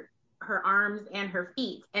her arms and her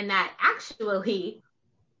feet, and that actually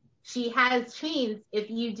she has chains. If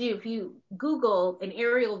you Google an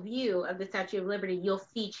aerial view of the Statue of Liberty, you'll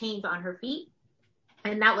see chains on her feet.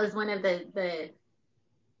 And that was one of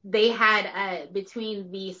they had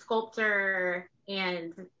between the sculptor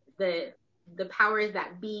and the powers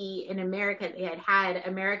that be in America,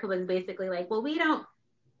 America was basically like, well, we don't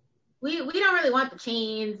really want the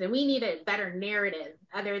chains, and we need a better narrative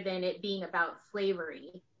other than it being about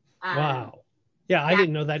slavery. Wow. Yeah, I That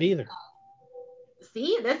didn't know that either.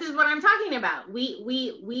 See, this is what I'm talking about. We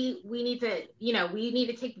need to, we need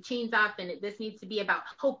to take the chains off, and this needs to be about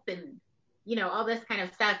hope and all this kind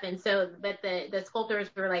of stuff. And so, but the sculptors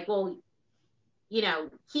were like, well,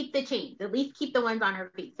 keep the chains, at least keep the ones on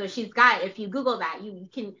her feet. So she's got, if you Google that, you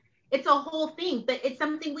can, it's a whole thing, but it's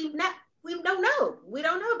something we don't know. We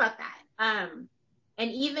don't know about that.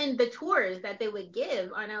 And even the tours that they would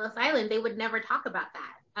give on Ellis Island, they would never talk about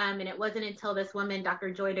that. And it wasn't until this woman,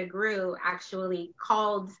 Dr. Joy DeGruy, actually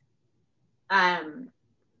called, New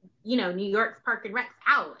York's Park and Recs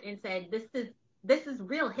out and said, this is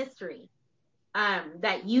real history.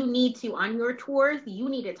 That you need to, on your tours, you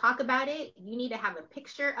need to talk about it. You need to have a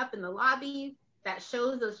picture up in the lobby that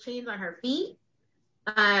shows those chains on her feet.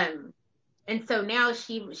 And so now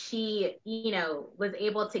she was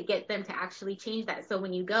able to get them to actually change that. So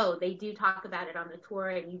when you go, they do talk about it on the tour,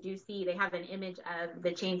 and you do see they have an image of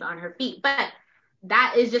the chains on her feet. But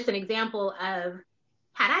that is just an example of,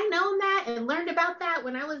 had I known that and learned about that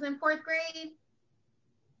when I was in 4th grade,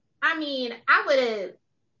 I mean, I would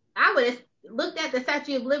have looked at the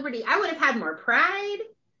Statue of Liberty. I would have had more pride,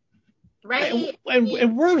 right?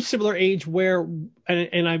 And we're of a similar age where,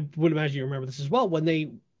 and I would imagine you remember this as well, when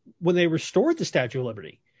they restored the Statue of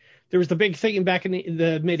Liberty, there was the big thing back in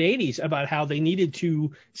the mid 80s about how they needed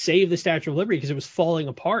to save the Statue of Liberty because it was falling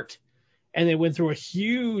apart. And they went through a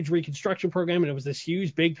huge reconstruction program, and it was this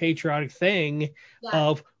huge, big patriotic thing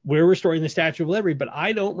of, we're restoring the Statue of Liberty. But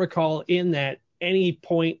I don't recall in that any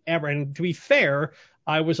point ever. And to be fair,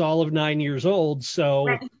 I was all of 9 years old. So,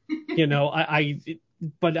 right.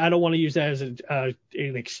 But I don't want to use that as an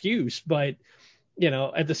excuse. But,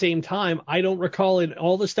 at the same time, I don't recall in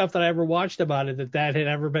all the stuff that I ever watched about it that had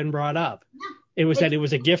ever been brought up. It was that it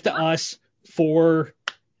was a gift to us for,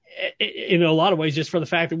 in a lot of ways, just for the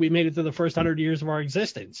fact that we made it through the first 100 years of our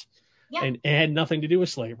existence. And it had nothing to do with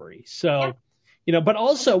slavery. So,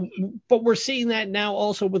 but we're seeing that now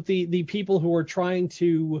also with the people who are trying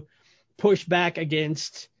to push back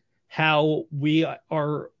against how we're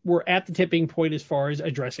at the tipping point as far as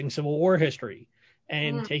addressing Civil War history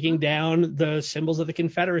and taking down the symbols of the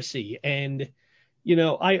Confederacy. And,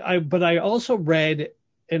 but I also read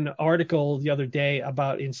an article the other day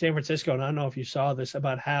about in San Francisco, and I don't know if you saw this,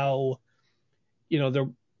 about how,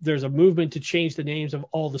 there's a movement to change the names of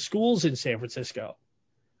all the schools in San Francisco.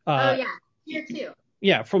 Here too.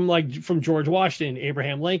 Yeah, from George Washington,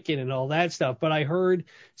 Abraham Lincoln, and all that stuff. But I heard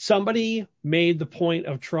somebody made the point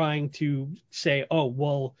of trying to say, oh,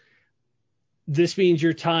 well, this means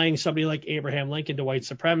you're tying somebody like Abraham Lincoln to white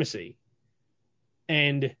supremacy.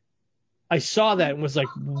 And I saw that and was like,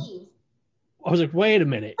 I was like, wait a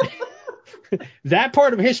minute. That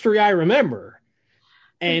part of history I remember.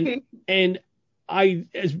 And and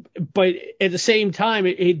but at the same time,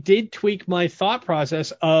 it did tweak my thought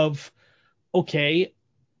process of, okay,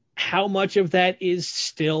 how much of that is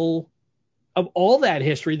still of all that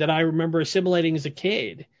history that I remember assimilating as a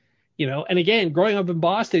kid, And again, growing up in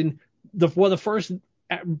Boston, one of the first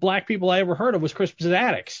black people I ever heard of was Crispus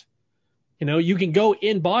Attucks. You can go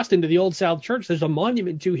in Boston to the Old South Church. There's a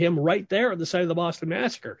monument to him right there at the site of the Boston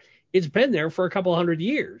Massacre. It's been there for a couple hundred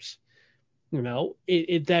years.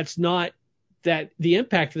 That's not that the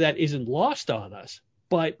impact of that isn't lost on us,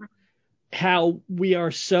 but how we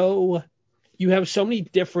are you have so many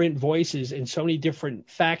different voices and so many different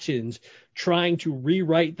factions trying to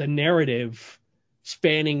rewrite the narrative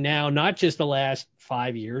spanning now, not just the last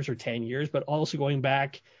 5 years or 10 years, but also going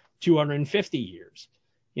back 250 years.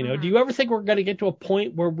 Do you ever think we're going to get to a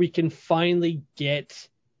point where we can finally get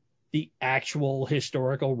the actual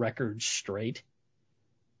historical records straight?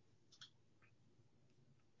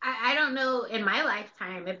 I don't know in my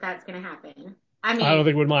lifetime if that's going to happen. I mean, I don't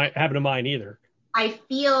think it would happen to mine either. I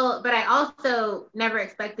feel, but I also never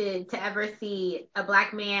expected to ever see a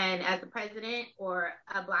black man as the president or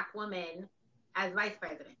a black woman as vice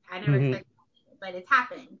president. I never expected that, but it's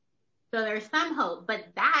happened. So there's some hope, but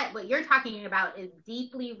what you're talking about is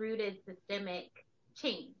deeply rooted systemic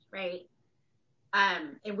change, right?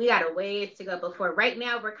 And we got a ways to go before. Right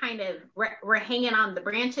now, we're hanging on the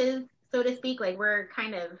branches, so to speak. Like we're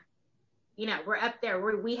kind of, we're up there.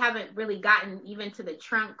 We haven't really gotten even to the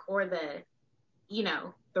trunk or the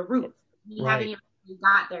roots. We haven't even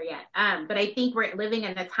got there yet. But I think we're living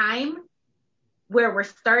in a time where we're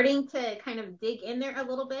starting to kind of dig in there a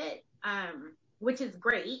little bit, which is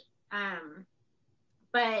great.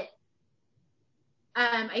 But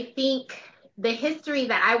I think the history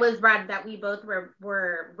that we both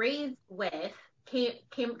were raised with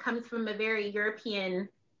comes from a very European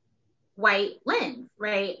white lens,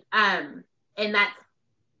 right? And that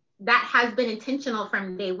has been intentional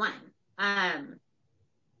from day one.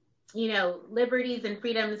 Liberties and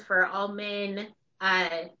freedoms for all men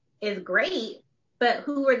is great, but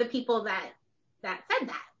who were the people that said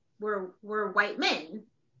that? Were white men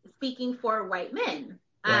speaking for white men.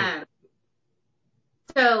 Right.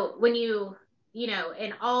 So when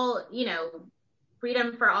and all,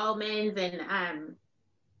 freedom for all men, and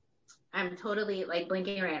I'm totally like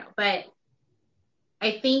blinking right now, but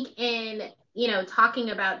I think in,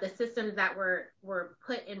 talking about the systems that were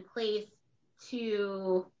put in place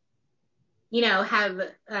to, have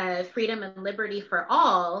freedom and liberty for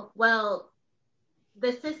all, well,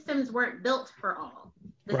 the systems weren't built for all.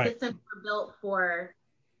 The systems were built for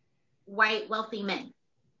white, wealthy men.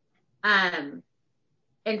 And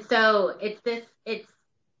so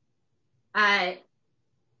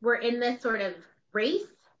we're in this sort of race,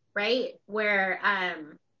 right? Where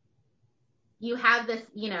you have this,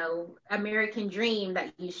 American dream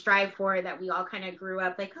that you strive for, that we all kind of grew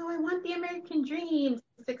up like, oh, I want the American dream,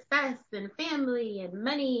 success and family and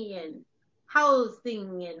money and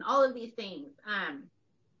housing and all of these things.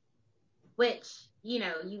 Which,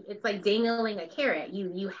 it's like dangling a carrot.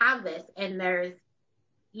 You have this, and there's,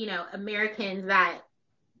 Americans that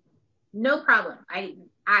no problem. I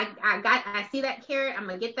see that carrot. I'm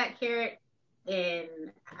gonna get that carrot,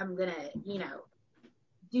 and I'm gonna,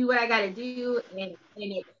 do what I gotta do, and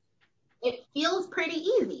it feels pretty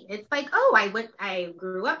easy. It's like, oh, I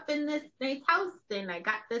grew up in this nice house, and I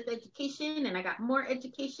got this education, and I got more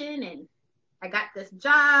education, and I got this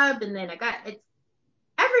job, and then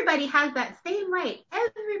everybody has that same right.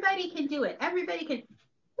 Everybody can do it. Everybody can,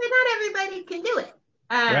 but not everybody can do it.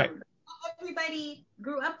 Right. Everybody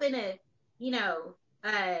grew up in a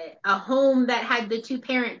home that had the two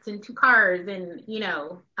parents and two cars, and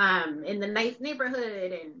in the nice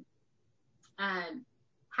neighborhood, and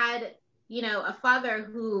had a father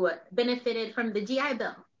who benefited from the GI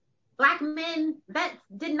Bill. Black men vets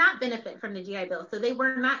did not benefit from the GI Bill, so they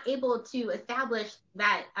were not able to establish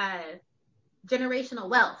that generational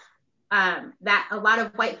wealth that a lot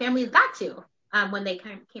of white families got to when they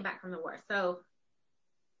came back from the war. So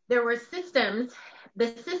there were the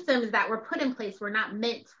systems that were put in place were not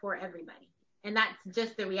meant for everybody. And that's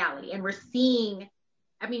just the reality. And we're seeing,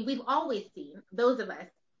 we've always seen, those of us,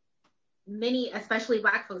 many, especially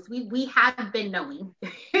Black folks, we have been knowing.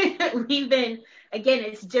 We've been, again,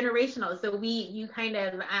 it's generational. So you kind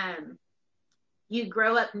of, you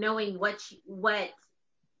grow up knowing what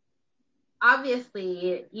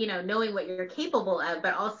obviously, knowing what you're capable of,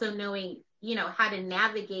 but also knowing, how to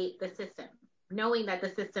navigate the system, knowing that the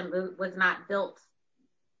system was not built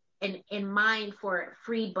in mind for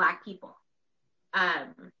freed Black people.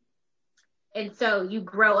 And so you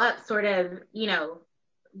grow up sort of,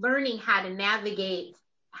 learning how to navigate,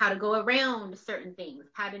 how to go around certain things,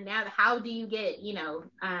 how do you get,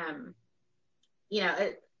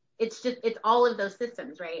 it's all of those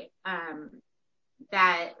systems, right?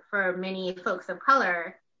 That for many folks of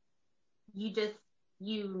color, you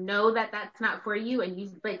know that that's not for you,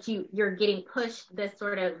 but you're getting pushed this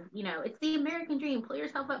sort of, it's the American dream, pull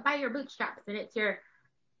yourself up by your bootstraps, and it's your,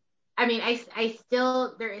 I mean,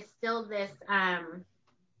 there is still this, and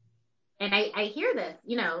I hear this,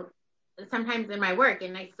 sometimes in my work,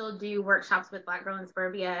 and I still do workshops with Black Girl in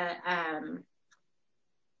Suburbia,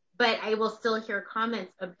 but I will still hear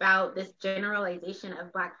comments about this generalization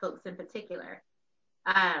of Black folks in particular.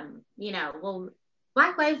 Well,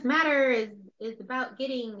 Black Lives Matter is about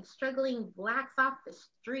getting struggling Blacks off the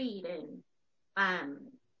street and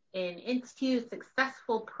into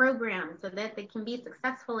successful programs so that they can be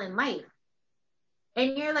successful in life.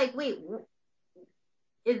 And you're like, wait,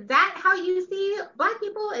 is that how you see Black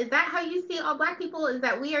people? Is that how you see all Black people? Is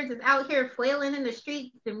that we are just out here flailing in the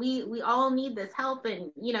streets and we all need this help,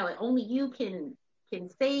 and only you can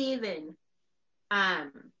save, and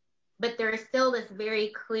but there's still this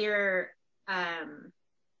very clear,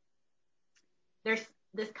 there's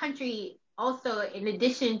this country also, in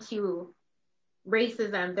addition to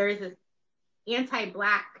racism, there's this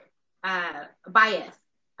anti-Black bias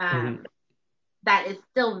that is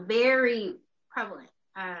still very prevalent.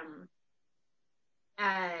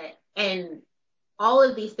 And all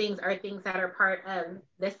of these things are things that are part of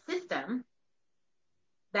the system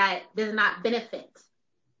that does not benefit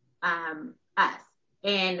us.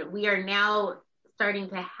 And we are now starting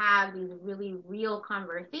to have these really real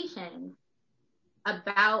conversations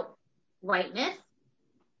about whiteness,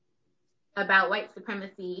 about white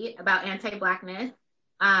supremacy, about anti-Blackness,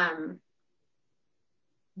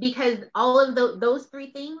 because all of those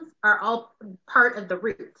three things are all part of the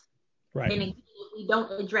root. Right. And again, if we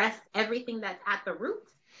don't address everything that's at the root,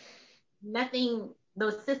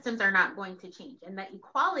 those systems are not going to change. And the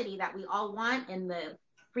equality that we all want, and the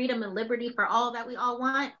freedom and liberty for all that we all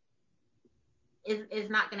want, is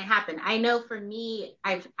not going to happen. I know for me,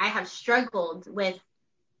 I have struggled with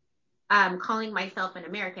calling myself an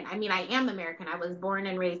American. I mean, I am American. I was born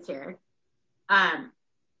and raised here.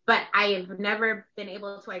 But I have never been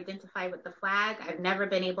able to identify with the flag. I've never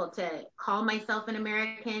been able to call myself an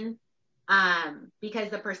American, because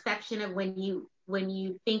the perception of when you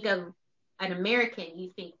think of an American, you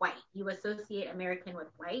think white. You associate American with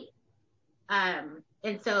white. And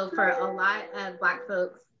so for a lot of Black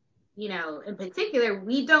folks, in particular,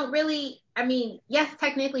 we don't really, I mean, yes,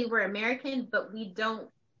 technically we're American, but we don't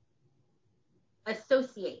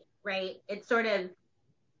associate, right? It's sort of,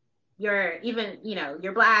 you're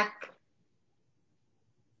Black,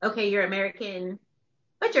 okay, you're American,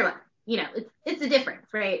 but you're Black. It's a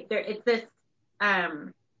difference, right? It's this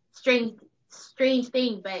strange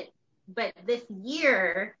thing, but this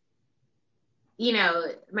year,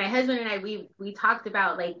 my husband and I, we talked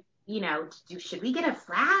about, like, should we get a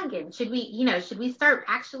flag, and should we start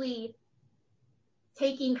actually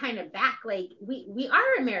taking kind of back, like, we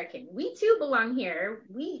are American, we too belong here,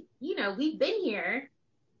 we've been here.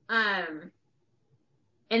 And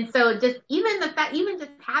so just even just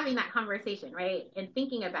having that conversation, right, and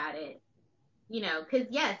thinking about it, because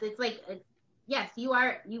yes, it's like, yes, you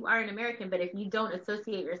are an American, but if you don't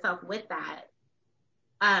associate yourself with that,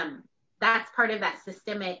 that's part of that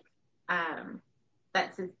systemic,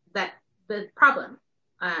 that's the problem.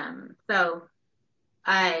 So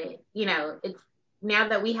it's now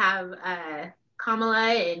that we have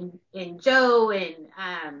Kamala and Joe,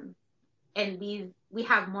 and we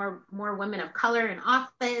have more women of color in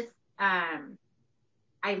office.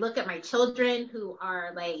 I look at my children, who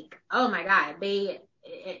are like, oh my God, they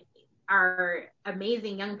are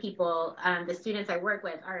amazing young people. The students I work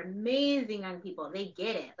with are amazing young people. They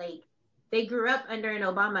get it. Like, they grew up under an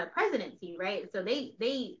Obama presidency, right? So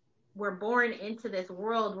they were born into this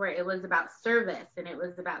world where it was about service, and it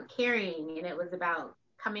was about caring, and it was about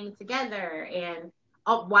coming together, and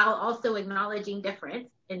while also acknowledging difference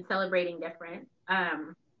and celebrating difference.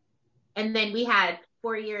 And then we had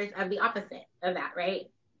 4 years of the opposite of that, right?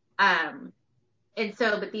 And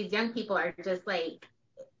so, but these young people are just like,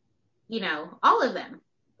 all of them,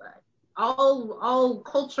 all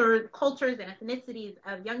cultures and ethnicities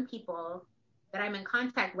of young people that I'm in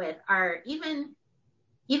contact with are, even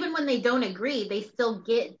when they don't agree, they still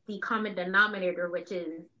get the common denominator, which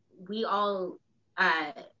is we're all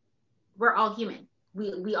human.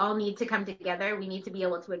 We all need to come together. We need to be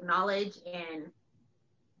able to acknowledge and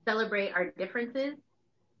celebrate our differences,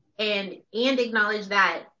 and acknowledge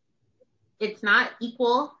that it's not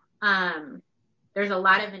equal. There's a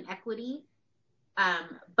lot of inequity,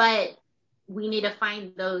 but we need to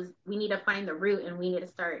find the root, and we need to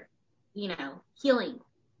start, healing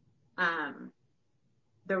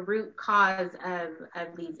the root cause of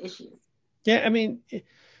these issues. Yeah, I mean,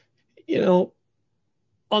 on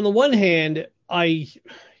the one hand,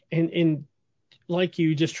 and like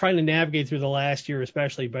you, just trying to navigate through the last year,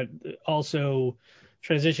 especially, but also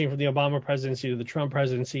transitioning from the Obama presidency to the Trump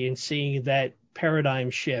presidency and seeing that paradigm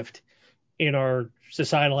shift in our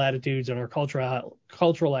societal attitudes and our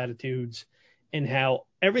cultural attitudes, and how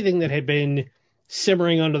everything that had been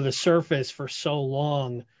simmering under the surface for so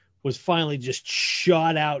long was finally just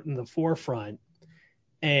shot out in the forefront.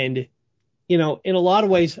 And, in a lot of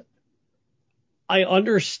ways, I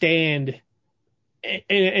understand,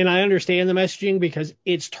 and I understand the messaging because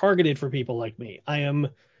it's targeted for people like me. I am,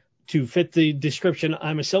 to fit the description,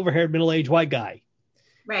 I'm a silver-haired, middle-aged white guy.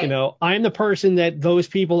 Right. I'm the person that those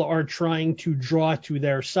people are trying to draw to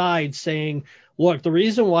their side, saying, look, the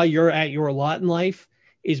reason why you're at your lot in life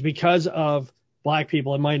is because of black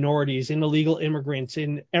people and minorities and illegal immigrants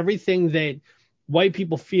and everything that white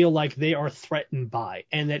people feel like they are threatened by.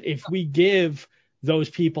 And that if we give those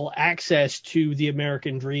people access to the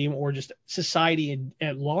American dream or just society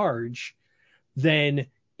at large, then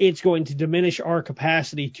it's going to diminish our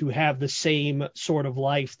capacity to have the same sort of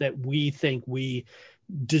life that we think we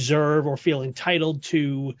deserve or feel entitled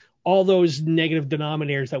to. All those negative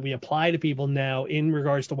denominators that we apply to people now in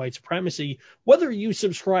regards to white supremacy, whether you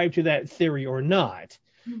subscribe to that theory or not.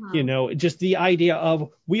 Just the idea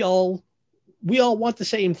of we all want the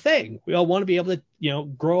same thing. We all want to be able to,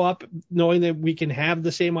 grow up knowing that we can have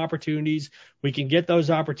the same opportunities. We can get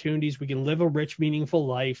those opportunities. We can live a rich, meaningful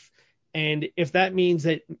life. And if that means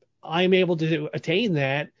that I'm able to attain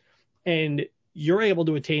that, and you're able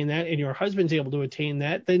to attain that, and your husband's able to attain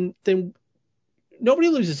that, then nobody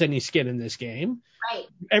loses any skin in this game. Right.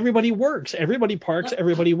 Everybody works, everybody parks,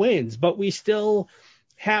 everybody wins. But we still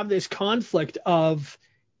have this conflict of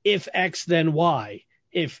if X, then Y.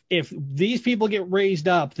 If these people get raised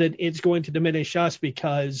up, then it's going to diminish us,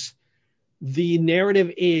 because the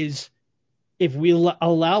narrative is, if we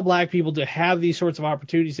allow black people to have these sorts of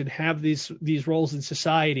opportunities and have these roles in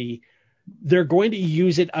society, they're going to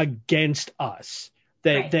use it against us.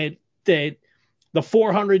 That the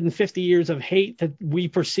 450 years of hate that we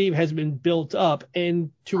perceive has been built up,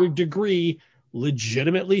 and to a degree,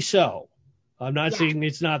 legitimately so. I'm not saying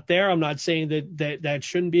it's not there. I'm not saying that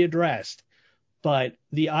shouldn't be addressed. But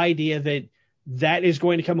the idea that is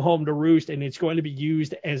going to come home to roost, and it's going to be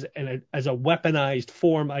used as a weaponized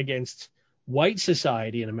form against white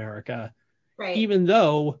society in America, even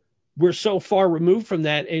though we're so far removed from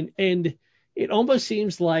that. And it almost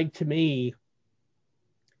seems like to me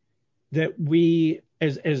that we,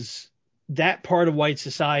 as that part of white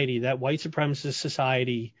society, that white supremacist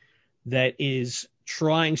society that is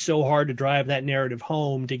trying so hard to drive that narrative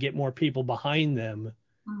home to get more people behind them,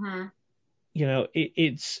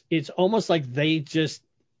 it's almost like they just,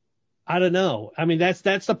 I don't know. I mean, that's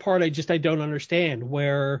the part I don't understand,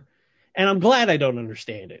 where, and I'm glad I don't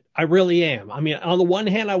understand it. I really am. I mean, on the one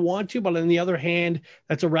hand, I want to, but on the other hand,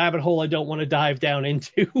 that's a rabbit hole I don't want to dive down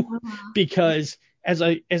into because as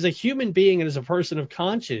a human being and as a person of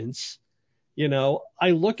conscience,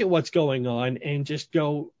 I look at what's going on and just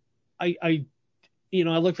go, I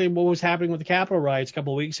look at what was happening with the Capitol riots a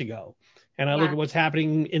couple of weeks ago, and I look at what's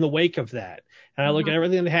happening in the wake of that, and I look at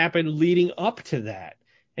everything that happened leading up to that,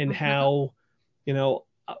 and how,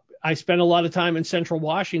 I spent a lot of time in Central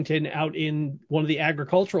Washington, out in one of the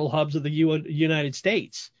agricultural hubs of the United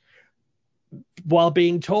States, while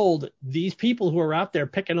being told these people who are out there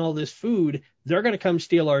picking all this food, they're going to come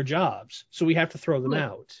steal our jobs, so we have to throw them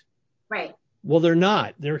out. Right. Well, they're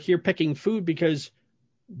not. They're here picking food because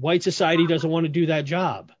white society doesn't want to do that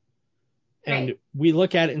job. And we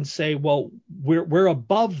look at it and say, well, we're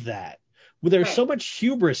above that. Well, there's so much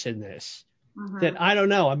hubris in this that I don't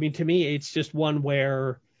know. I mean, to me, it's just one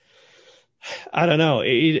where, I don't know.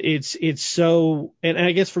 It's so, and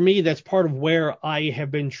I guess for me, that's part of where I have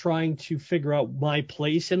been trying to figure out my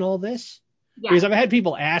place in all this. Because I've had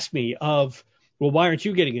people ask me well, why aren't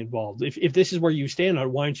you getting involved? If this is where you stand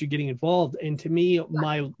on, why aren't you getting involved? And to me,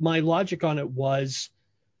 my logic on it was,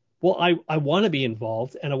 well, I want to be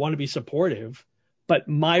involved and I want to be supportive, but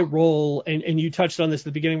my role, and you touched on this at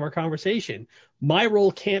the beginning of our conversation, my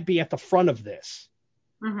role can't be at the front of this.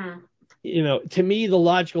 To me, the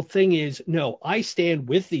logical thing is, no, I stand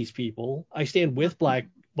with these people. I stand with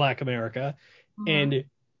Black America. And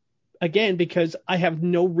again, because I have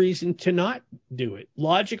no reason to not do it.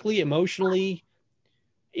 Logically, emotionally,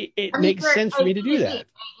 it I mean, makes you're sense for a me to do human being.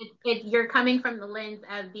 that. You're coming from the lens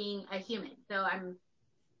of being a human. So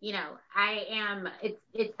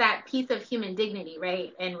it's that piece of human dignity,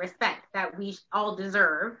 right? And respect that we all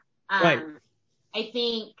deserve. Right. I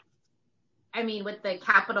think, I mean, with the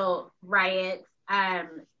Capitol riots,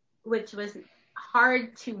 which was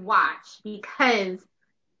hard to watch because,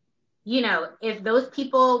 if those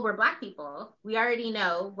people were Black people, we already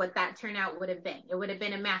know what that turnout would have been. It would have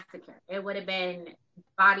been a massacre. It would have been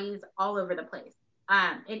bodies all over the place.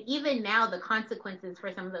 And even now, the consequences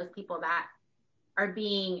for some of those people that are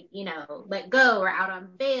being, let go or out on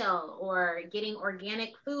bail or getting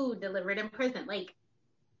organic food delivered in prison, like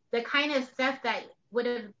the kind of stuff that would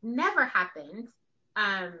have never happened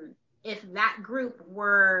if that group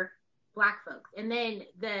were Black folks. And then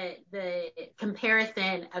the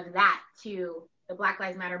comparison of that to the Black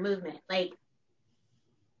Lives Matter movement, like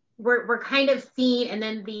we're kind of seeing, and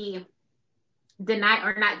then the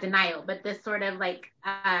not denial, but this sort of like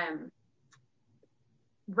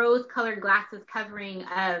rose-colored glasses covering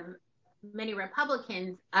of many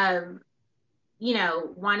Republicans of,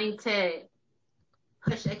 wanting to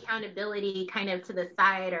push accountability kind of to the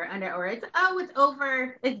side or under, or it's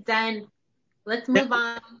over, it's done, let's move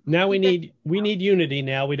on. Now we need unity.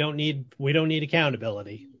 Now we don't need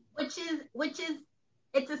accountability. Which is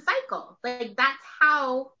it's a cycle. Like that's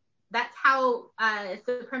how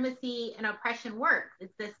supremacy and oppression works.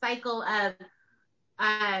 It's this cycle of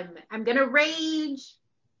I'm gonna rage,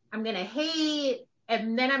 I'm gonna hate,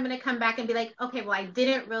 and then I'm gonna come back and be like, okay, well, I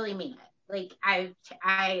didn't really mean it. Like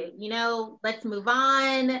let's move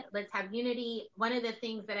on. Let's have unity. One of the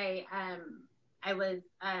things that I was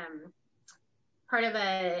part of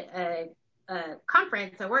a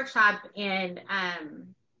conference, a workshop, and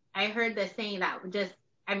I heard this saying that just,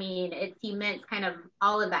 I mean, it cements kind of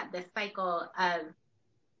all of that, this cycle of,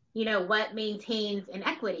 what maintains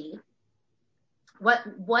inequity.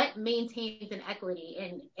 What maintains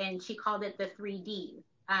inequity, and she called it the 3Ds: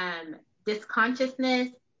 disconsciousness,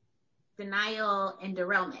 denial, and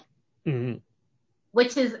derailment. Mm-hmm.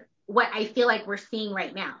 Which is what I feel like we're seeing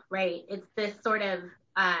right now, right? It's this sort of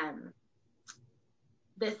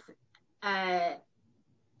this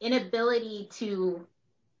inability to,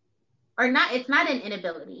 or not, it's not an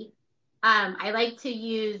inability. I like to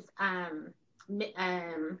use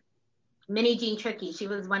Minnie Jean Trickey. She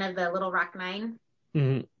was one of the Little Rock Nine.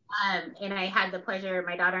 Mm-hmm. And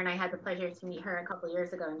my daughter and I had the pleasure to meet her a couple of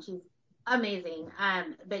years ago, and she's amazing.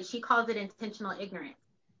 But she calls it intentional ignorance.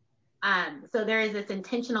 So there is this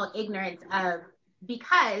intentional ignorance of,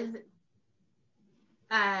 because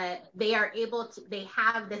they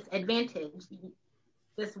have this advantage,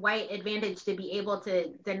 this white advantage, to be able to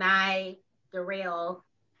deny, derail,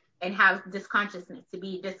 and have this consciousness, to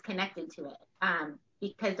be disconnected to it.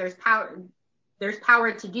 Because there's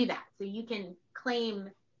power to do that. So you can claim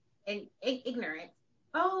an ignorance.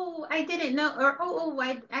 Oh, I didn't know, or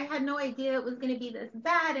I had no idea it was going to be this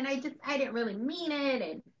bad, and I didn't really mean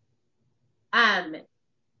it. And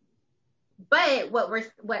but what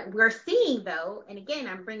we're seeing, though, and again,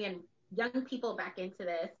 I'm bringing young people back into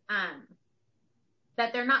this,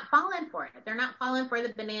 that they're not falling for it. They're not falling for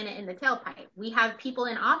the banana in the tailpipe. We have people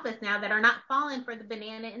in office now that are not falling for the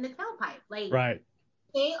banana in the tailpipe. Like, right.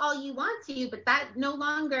 Say all you want to, but that no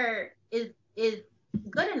longer is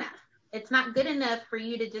good enough. It's not good enough for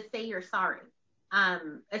you to just say you're sorry,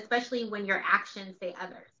 especially when your actions say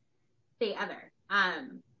other.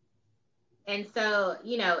 And so,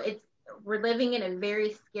 we're living in a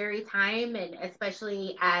very scary time, and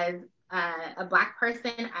especially as a Black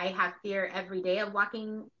person, I have fear every day of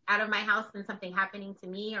walking out of my house and something happening to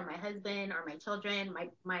me or my husband or my children.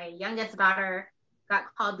 My youngest daughter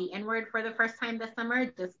got called the N-word for the first time this summer,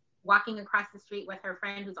 just walking across the street with her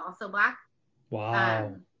friend who's also Black.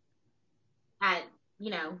 Wow. At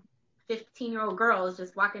 15-year-old girls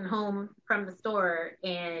just walking home from the store,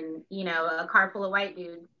 and a car full of white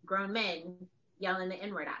dudes, grown men, yelling the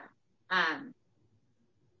N-word at them.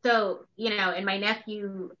 So and my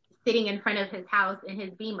nephew sitting in front of his house in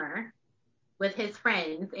his Beamer with his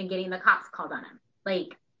friends and getting the cops called on him.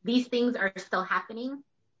 Like, these things are still happening.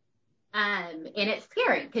 And it's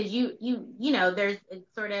scary because there's,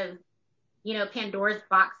 it's sort of, Pandora's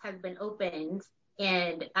box has been opened,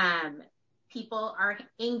 and people are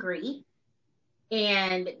angry,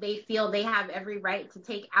 and they feel they have every right to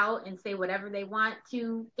take out and say whatever they want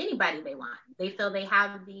to anybody they want. They feel they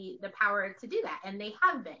have the power to do that, and they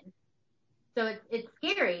have been. So it's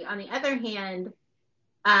scary. On the other hand,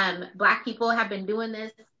 Black people have been doing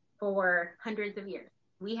this for hundreds of years.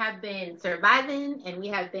 We have been surviving, and we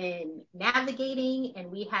have been navigating,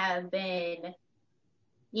 and we have been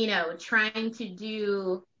trying to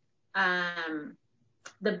do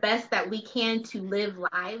the best that we can to live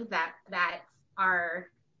lives that are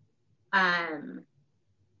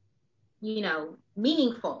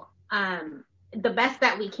meaningful, the best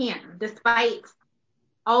that we can, despite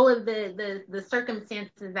all of the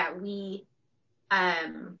circumstances that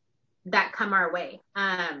come our way.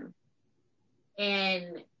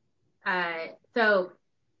 And so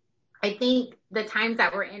I think the times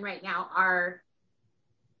that we're in right now are,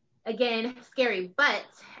 again, scary, but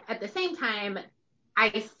at the same time,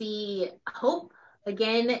 I see hope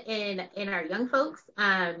again in our young folks.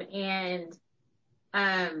 And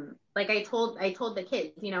like I told the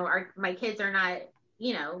kids, my kids are not,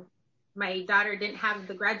 my daughter didn't have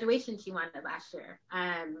the graduation she wanted last year.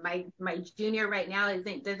 My junior right now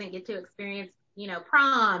doesn't get to experience,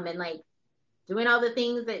 prom and like doing all the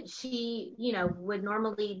things that she, would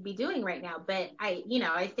normally be doing right now. But I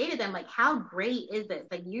say to them, like, how great is this?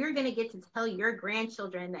 Like, you're going to get to tell your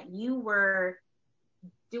grandchildren that you were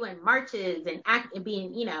doing marches and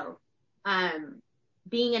being,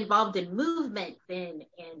 being involved in movements and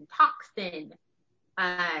talks and,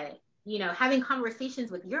 having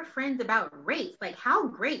conversations with your friends about race. Like, how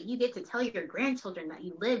great you get to tell your grandchildren that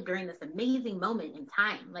you lived during this amazing moment in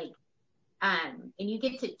time. Like, and you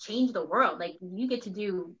get to change the world. Like, you get to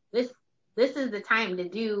do this. This is the time to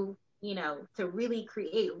do, to really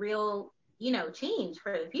create real, change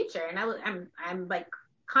for the future. And I'm like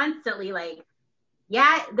constantly like,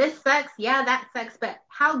 yeah, this sucks. Yeah, that sucks. But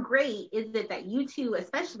how great is it that you two,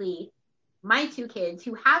 especially my two kids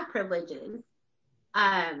who have privileges,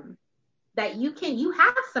 that you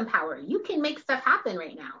have some power. You can make stuff happen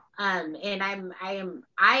right now. And I'm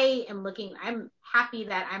happy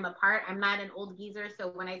that I'm a part. I'm not an old geezer. So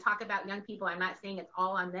when I talk about young people, I'm not saying it's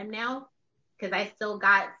all on them now, because I still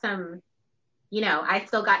got some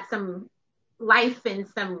life and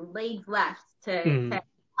some legs left to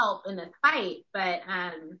help in this fight. But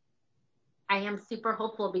I am super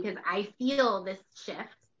hopeful because I feel this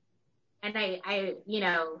shift. And I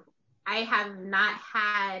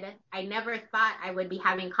never thought I would be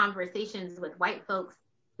having conversations with white folks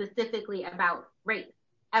specifically about race,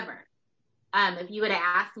 ever. If you would have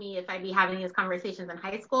asked me if I'd be having these conversations in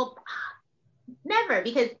high school, never,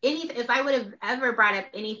 because if I would have ever brought up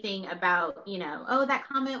anything about, oh, that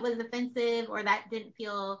comment was offensive or that didn't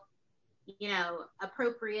feel,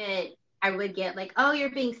 appropriate, I would get like, oh, you're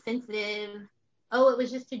being sensitive. Oh, it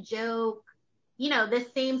was just a joke. This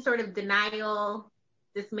same sort of denial,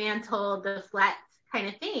 dismantle, deflect kind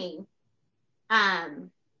of thing.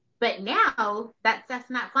 But now that stuff's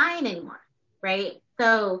not flying anymore, right?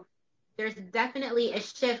 So there's definitely a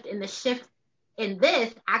shift, and the shift in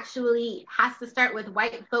this actually has to start with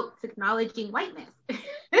white folks acknowledging whiteness.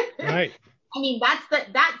 Right. I mean,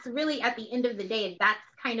 that's really, at the end of the day, that's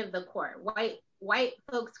kind of the core. White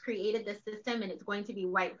folks created the system, and it's going to be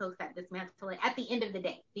white folks that dismantle it at the end of the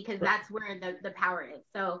day, because that's where the power is.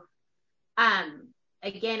 So,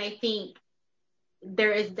 again, I think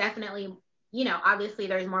there is definitely, obviously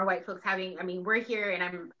there's more white folks we're here,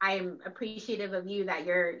 and I'm appreciative of you that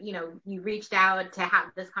you reached out to have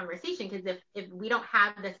this conversation, because if we don't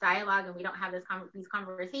have this dialogue and we don't have these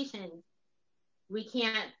conversations, we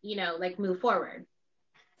can't, move forward.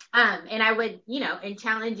 And I would, in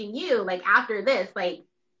challenging you, like, after this, like,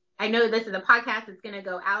 I know this is a podcast that's going to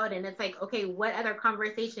go out, and it's like, okay, what other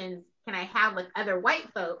conversations can I have with other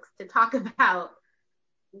white folks to talk about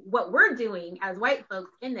what we're doing as white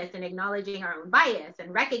folks in this, and acknowledging our own bias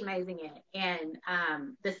and recognizing it, and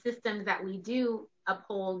the systems that we do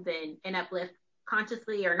uphold and uplift,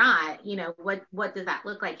 consciously or not, what does that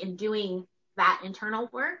look like, in doing that internal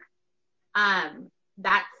work?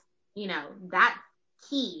 That's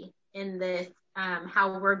key in this,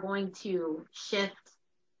 how we're going to shift,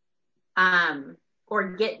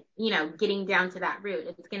 or getting down to that root.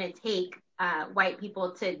 It's going to take white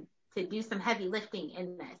people to do some heavy lifting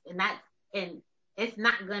in this, and it's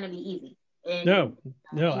not going to be easy. No,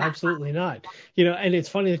 absolutely not. And it's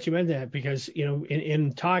funny that you mentioned that, because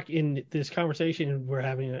in this conversation we're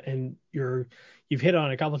having, and you've hit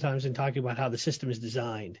on a couple of times in talking about how the system is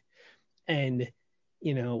designed, and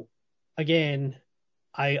again,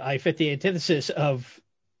 I fit the antithesis of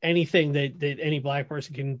anything that any black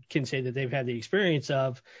person can say that they've had the experience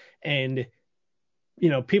of. And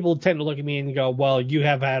people tend to look at me and go, well, you've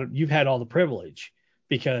had all the privilege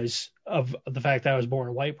because of the fact that I was born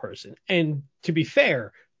a white person. And to be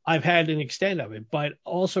fair, I've had an extent of it, but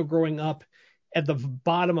also growing up at the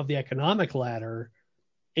bottom of the economic ladder,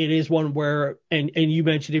 it is one where, and you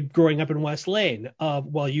mentioned it, growing up in West Lane,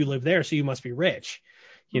 well, you live there, so you must be rich.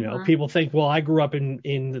 People think, well, I grew up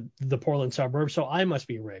in the Portland suburbs, so I must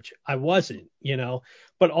be rich. I wasn't,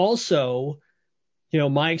 but also,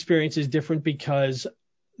 my experience is different because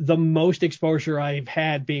the most exposure I've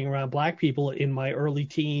had being around Black people in my early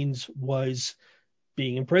teens was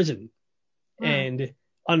being in prison and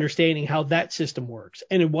understanding how that system works.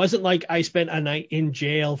 And it wasn't like I spent a night in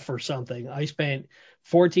jail for something. I spent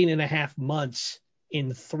 14 and a half months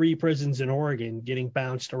in 3 prisons in Oregon getting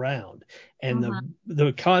bounced around. And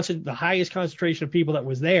the highest concentration of people that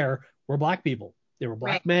was there were Black people. They were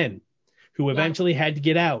Black men who eventually had to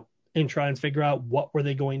get out and try and figure out what were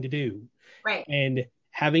they going to do. Right. And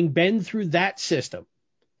having been through that system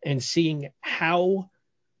and seeing how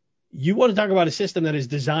you want to talk about a system that is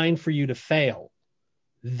designed for you to fail,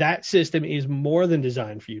 that system is more than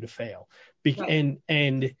designed for you to fail.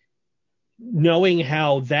 And knowing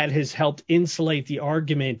how that has helped insulate the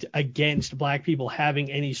argument against Black people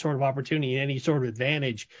having any sort of opportunity, any sort of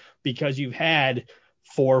advantage, because you've had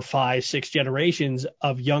 4, 5, 6 generations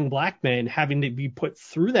of young Black men having to be put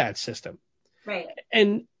through that system. Right.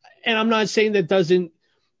 And I'm not saying that doesn't,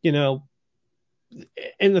 and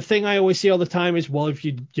the thing I always see all the time is, well, if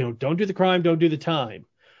you don't do the crime, don't do the time.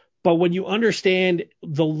 But when you understand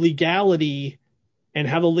the legality and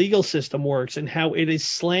how the legal system works and how it is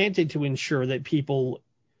slanted to ensure that people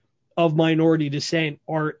of minority descent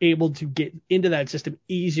are able to get into that system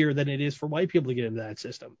easier than it is for white people to get into that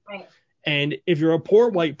system. Right. And if you're a poor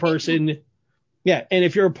white person, your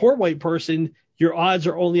odds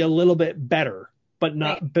are only a little bit better, but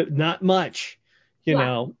not much,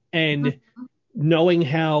 and knowing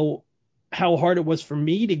how hard it was for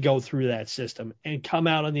me to go through that system and come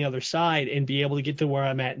out on the other side and be able to get to where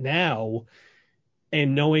I'm at now,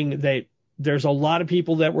 and knowing that there's a lot of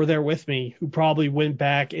people that were there with me who probably went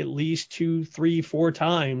back at least 2, 3, 4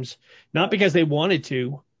 times, not because they wanted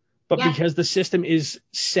to, but because the system is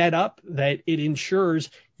set up that it ensures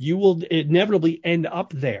you will inevitably end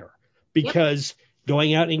up there, because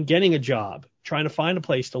going out and getting a job, trying to find a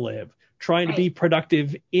place to live, trying to be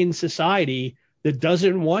productive in society that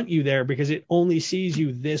doesn't want you there because it only sees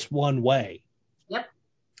you this one way. Yep.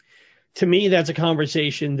 To me, that's a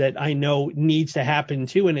conversation that I know needs to happen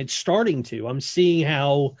too, and it's starting to. I'm seeing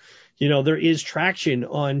how, there is traction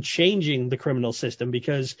on changing the criminal system,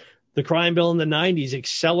 because the crime bill in the 90s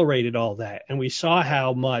accelerated all that. And we saw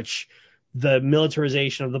how much the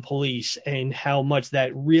militarization of the police and how much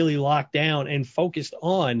that really locked down and focused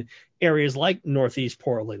on areas like Northeast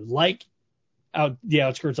Portland, like the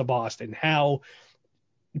outskirts of Boston, how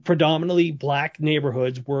predominantly Black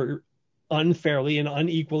neighborhoods were unfairly and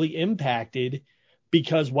unequally impacted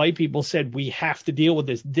because white people said, we have to deal with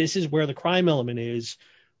this. This is where the crime element is,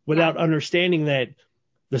 without understanding that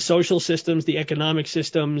the social systems, the economic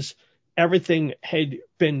systems, everything had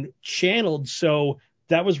been channeled. So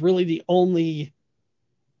that was really the only,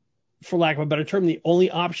 for lack of a better term, the only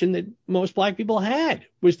option that most Black people had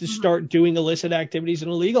was to start doing illicit activities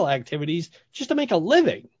and illegal activities just to make a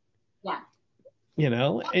living. Yeah.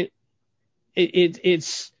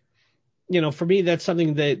 It's, for me, that's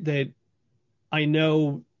something that I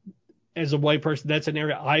know as a white person, that's an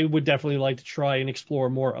area I would definitely like to try and explore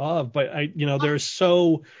more of. But there's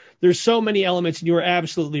so many elements, and you're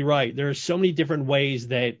absolutely right. There are so many different ways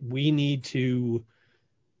that we need to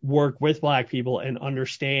work with Black people and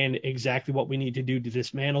understand exactly what we need to do to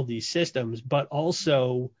dismantle these systems. But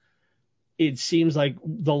also, it seems like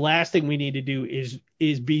the last thing we need to do is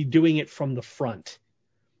be doing it from the front.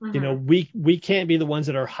 We can't be the ones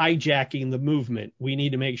that are hijacking the movement. We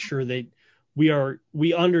need to make sure that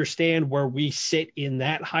we understand where we sit in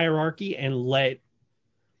that hierarchy and let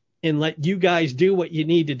you guys do what you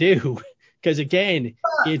need to do. Because again,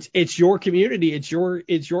 it's your community, it's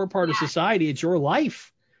your part of society, it's your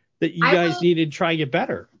life that you guys need to try and get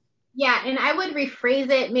better. Yeah, and I would rephrase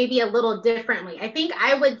it maybe a little differently. I think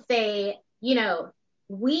I would say,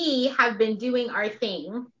 we have been doing our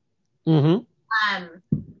thing,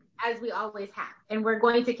 as we always have, and we're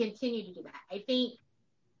going to continue to do that. I think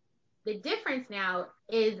the difference now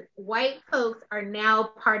is white folks are now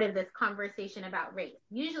part of this conversation about race.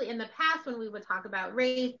 Usually in the past, when we would talk about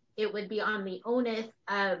race, it would be on the onus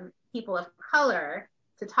of people of color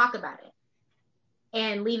to talk about it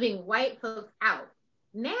and leaving white folks out.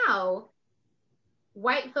 Now,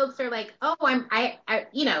 white folks are like, oh,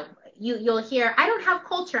 you'll hear, I don't have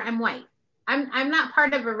culture, I'm white. I'm not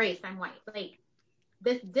part of a race, I'm white. Like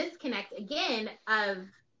this disconnect again of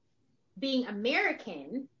being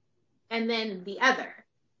American and then the other.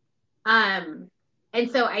 And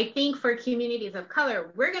so I think for communities of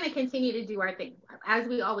color, we're going to continue to do our thing as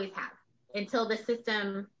we always have until the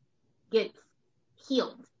system gets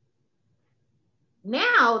healed.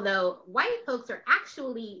 Now, though, white folks are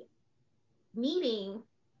actually needing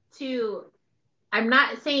to, I'm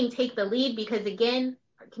not saying take the lead, because again,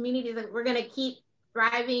 our communities, we're going to keep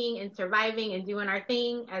thriving and surviving and doing our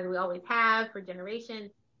thing as we always have for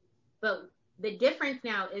generations. But the difference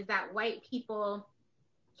now is that white people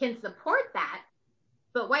can support that,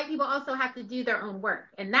 but white people also have to do their own work.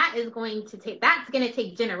 And that's going to take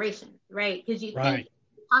generations, right? Because you think,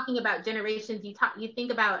 talking about generations, you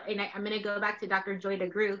think about, and I'm going to go back to Dr. Joy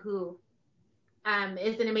DeGruy, who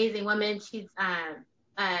is an amazing woman. She's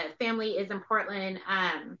family is in Portland,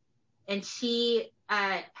 and she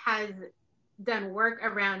has done work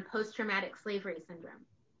around post-traumatic slavery syndrome,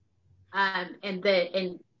 and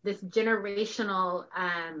this generational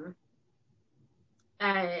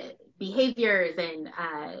behaviors and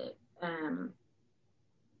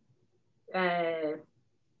I'm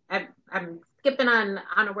skipping on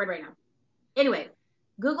a word right now. Anyway,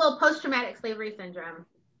 Google post-traumatic slavery syndrome.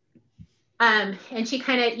 And she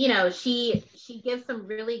kind of, she gives some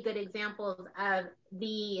really good examples of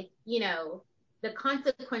the, the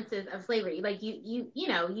consequences of slavery. Like you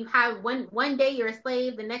have one day you're a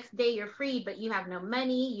slave, the next day you're free, but you have no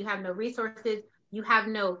money, you have no resources, you have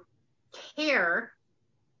no care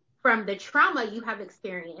from the trauma you have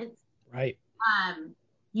experienced. Right.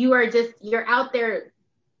 You're out there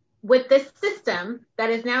with this system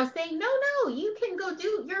that is now saying, no, you can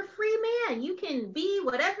you're a free man. You can be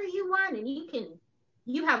whatever you want, and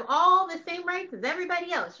you have all the same rights as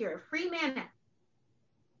everybody else. You're a free man now.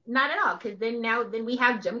 Not at all, because then we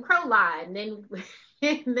have Jim Crow law, and then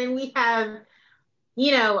then we have,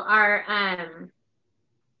 our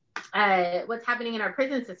what's happening in our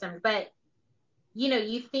prison systems. But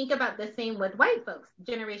you think about the same with white folks,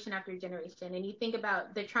 generation after generation, and you think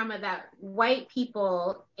about the trauma that white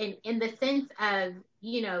people, in the sense of,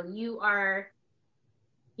 you're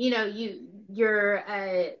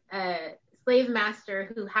a slave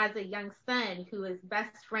master who has a young son who is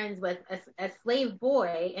best friends with a slave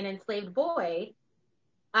boy, an enslaved boy,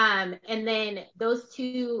 and then those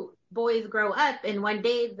two boys grow up, and one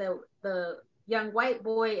day the young white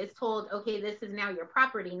boy is told, okay, this is now your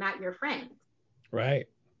property, not your friend. Right.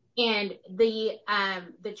 And the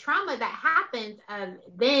trauma that happens of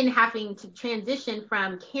then having to transition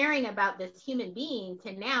from caring about this human being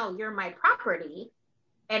to, now you're my property,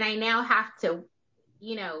 and I now have to,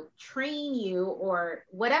 train you, or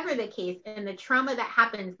whatever the case, and the trauma that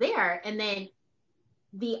happens there, and then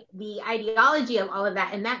the ideology of all of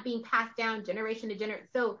that, and that being passed down generation to generation.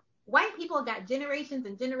 So white people got generations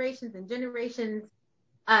and generations and generations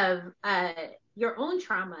of your own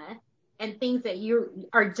trauma and things that you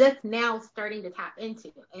are just now starting to tap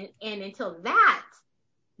into. And until that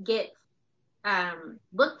gets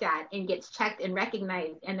looked at and gets checked and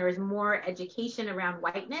recognized, and there's more education around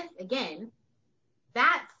whiteness, again,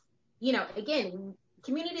 that's, again,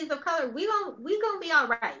 communities of color, we gonna be all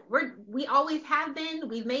right. We always have been.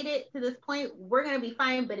 We've made it to this point. We're gonna be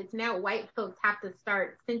fine. But it's now white folks have to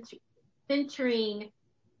start centering.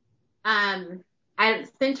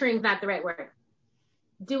 Centering is not the right word.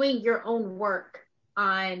 Doing your own work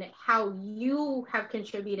on how you have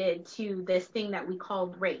contributed to this thing that we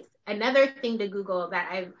call race. Another thing to Google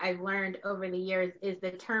that I've learned over the years is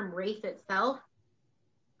the term race itself,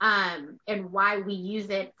 and why we use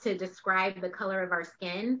it to describe the color of our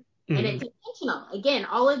skin. Mm-hmm. And it's intentional. Again,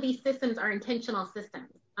 all of these systems are intentional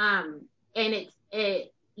systems. And it's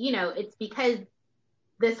because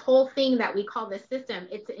this whole thing that we call this system,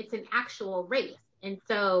 it's an actual race. And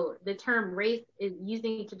so the term race is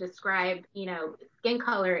using to describe, skin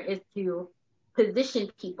color, is to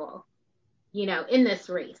position people, in this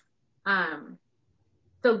race. So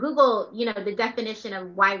Google, the definition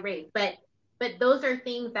of why race, but those are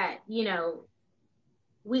things that, we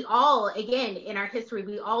all, again, in our history,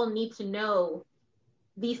 we all need to know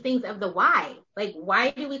these things of the why. Like,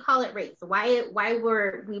 why do we call it race? Why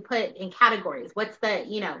were we put in categories? What's the,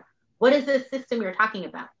 what is the system you're talking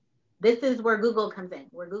about? This is where Google comes in,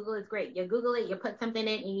 where Google is great. You Google it, you put something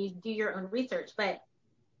in, and you do your own research. But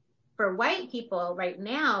for white people right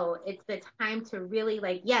now, it's the time to really,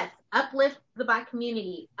 yes, uplift the Black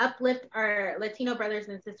community, uplift our Latino brothers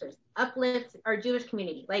and sisters, uplift our Jewish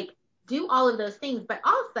community, do all of those things, but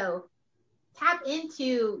also tap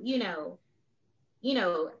into,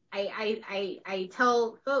 I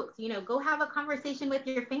tell folks, go have a conversation with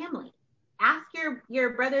your family. Ask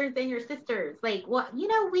your brothers and your sisters, we've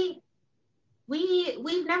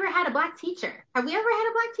never had a Black teacher. Have we ever had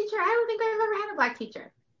a Black teacher? I don't think I've ever had a Black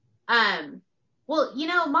teacher. Well,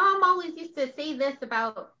 Mom always used to say this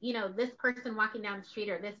about, this person walking down the street,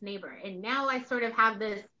 or this neighbor. And now I sort of have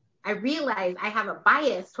this I realize I have a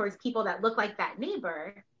bias towards people that look like that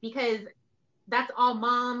neighbor because that's all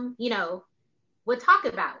mom, would talk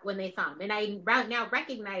about when they saw him. And I now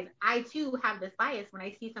recognize I too have this bias when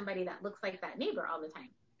I see somebody that looks like that neighbor all the time.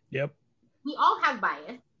 Yep. We all have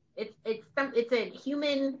bias. It's a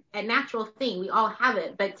human and natural thing. We all have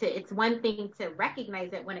it, but it's one thing to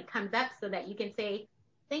recognize it when it comes up so that you can say,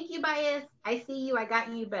 thank you, bias. I see you. I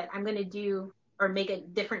got you, but I'm going to do or make a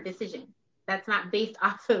different decision. That's not based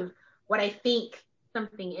off of what I think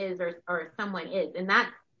something is or someone is. And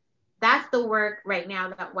that's the work right now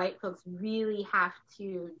that white folks really have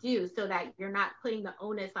to do so that you're not putting the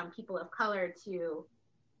onus on people of color to,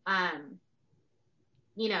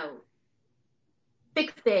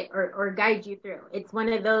 fix it or guide you through. It's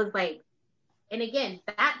one of those and again,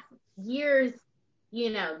 that's years,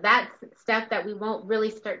 that's stuff that we won't really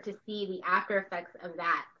start to see the after effects of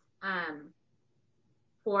that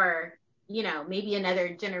for, maybe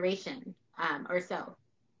another generation or so.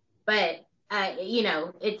 But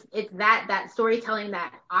it's that storytelling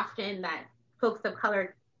that often that folks of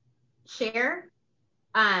color share.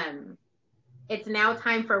 It's now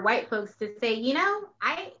time for white folks to say,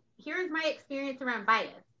 here's my experience around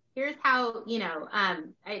bias. Here's how,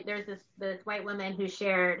 there's this white woman who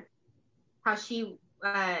shared how she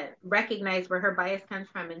recognized where her bias comes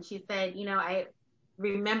from, and she said, I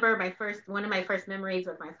remember one of my first memories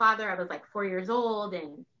with my father. I was like 4 years old,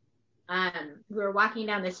 and we were walking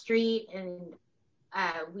down the street, and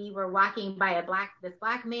we were walking by this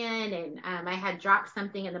black man, and I had dropped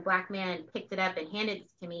something, and the black man picked it up and handed it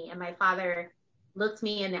to me, and my father looked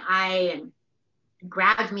me in the eye and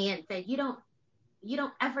grabbed me and said, you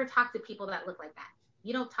don't ever talk to people that look like that.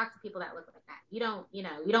 You don't talk to people that look like that. You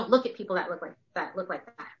don't look at people that look like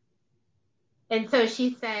that. And so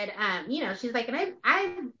she said, she's like, and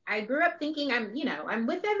I grew up thinking I'm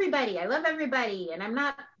with everybody. I love everybody, and I'm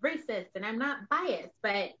not racist and I'm not biased.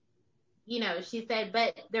 But, she said,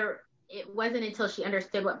 but it wasn't until she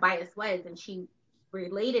understood what bias was, and she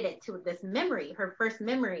related it to this memory, her first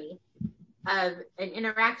memory of an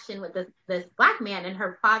interaction with this black man and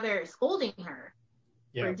her father scolding her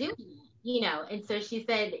for doing it, and so she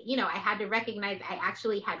said, I had to recognize I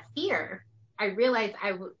actually had fear. I realized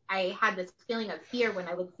I had this feeling of fear when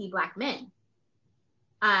I would see black men,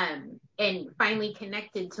 and finally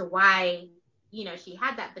connected to why, she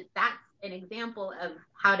had that. But that's an example of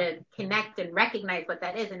how to connect and recognize what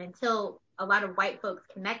that is. And until a lot of white folks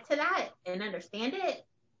connect to that and understand it,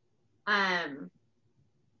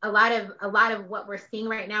 a lot of what we're seeing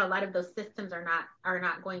right now, a lot of those systems are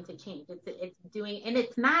not going to change. It's doing, and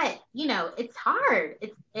it's not, it's hard.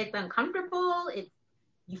 It's uncomfortable.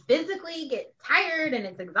 You physically get tired and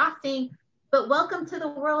it's exhausting, but welcome to the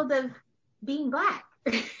world of being black.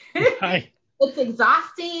 Hi. It's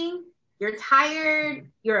exhausting. You're tired.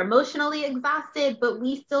 You're emotionally exhausted, but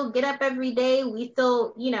we still get up every day. We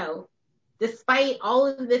still, despite all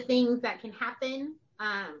of the things that can happen,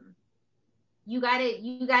 you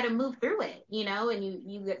gotta move through it, and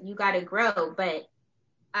you gotta grow. But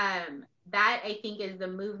that, I think, is the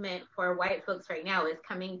movement for white folks right now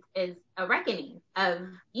is a reckoning of,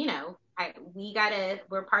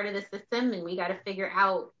 we're part of the system, and we gotta figure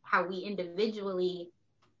out how we individually,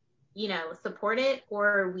 support it,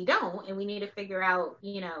 or we don't. And we need to figure out,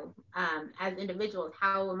 as individuals,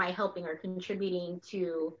 how am I helping or contributing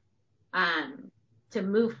to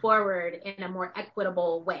move forward in a more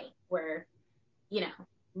equitable way where,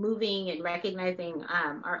 moving and recognizing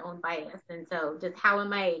our own bias. And so just how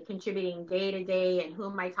am I contributing day to day, and who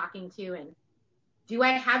am I talking to, and do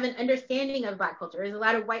I have an understanding of Black culture? There's a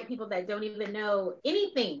lot of white people that don't even know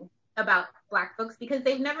anything about Black folks because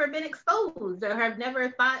they've never been exposed or have never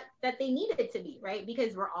thought that they needed to be, right?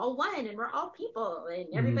 Because we're all one and we're all people, and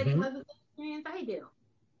everybody has the same experience I do.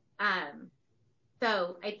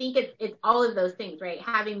 So I think it's all of those things, right?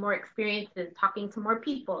 Having more experiences, talking to more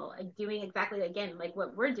people, and doing exactly, again, like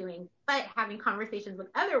what we're doing, but having conversations with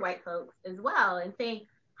other white folks as well, and saying,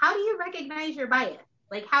 how do you recognize your bias?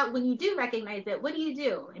 Like, when you do recognize it, what do you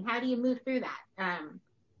do? And how do you move through that?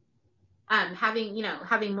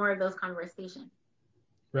 Having more of those conversations.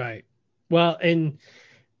 Right. Well, and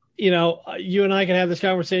you and I could have this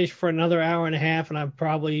conversation for another hour and a half, and I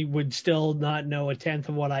probably would still not know a tenth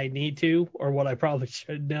of what I need to, or what I probably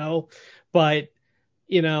should know. But,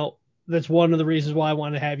 that's one of the reasons why I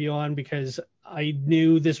wanted to have you on, because I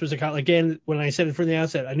knew this was again, when I said it from the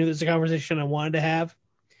outset, I knew this was a conversation I wanted to have.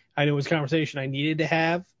 I knew it was a conversation I needed to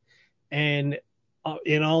have. And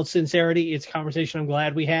in all sincerity, it's a conversation I'm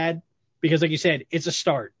glad we had, because like you said, it's a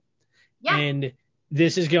start. Yeah. And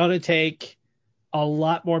this is going to take a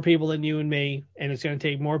lot more people than you and me, and it's going to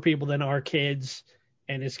take more people than our kids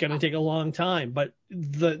and it's going to take a long time. But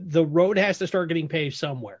the road has to start getting paved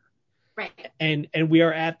somewhere. Right. And we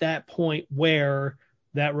are at that point where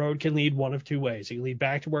that road can lead one of two ways. It can lead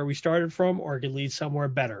back to where we started from, or it can lead somewhere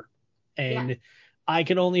better. And I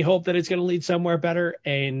can only hope that it's going to lead somewhere better.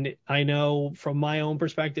 And I know from my own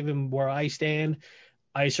perspective and where I stand,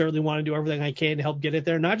 I certainly want to do everything I can to help get it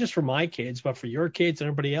there, not just for my kids, but for your kids and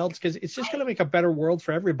everybody else, because it's just going to make a better world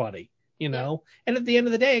for everybody, you know? And at the end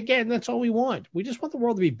of the day, again, that's all we want. We just want the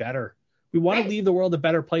world to be better. We want to leave the world a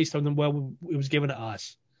better place than what it was given to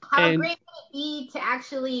us. How great would it be to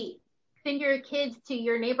actually send your kids to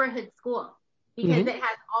your neighborhood school? Because it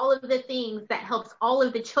has all of the things that helps all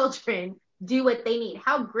of the children do what they need.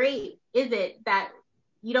 How great is it that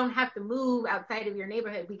you don't have to move outside of your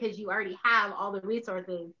neighborhood because you already have all the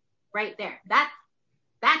resources right there? That's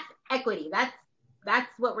equity. That's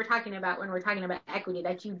what we're talking about when we're talking about equity,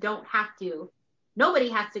 that you don't have to, nobody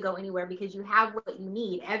has to go anywhere because you have what you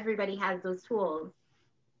need. Everybody has those tools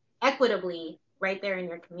equitably right there in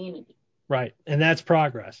your community. Right. And that's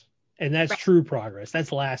progress. And that's true progress.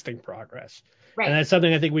 That's lasting progress. Right. And that's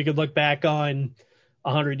something I think we could look back on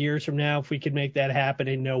 100 years from now if we could make that happen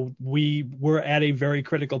and know we're at a very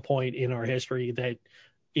critical point in our history that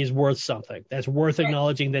is worth something. That's worth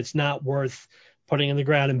acknowledging. That's not worth putting in the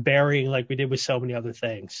ground and burying like we did with so many other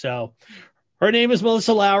things. So her name is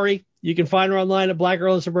Melissa Lowery. You can find her online at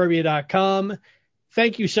blackgirlinsuburbia.com.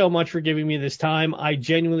 Thank you so much for giving me this time. I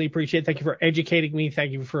genuinely appreciate it. Thank you for educating me.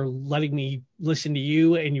 Thank you for letting me listen to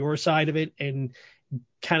you and your side of it and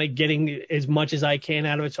kind of getting as much as I can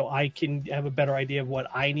out of it so I can have a better idea of what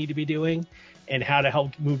I need to be doing and how to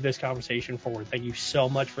help move this conversation forward. Thank you so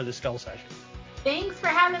much for the Skull Session. Thanks for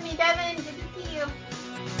having me, Devin. Good to see you.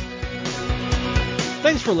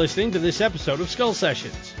 Thanks for listening to this episode of Skull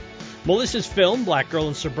Sessions. Melissa's film, Black Girl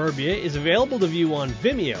in Suburbia, is available to view on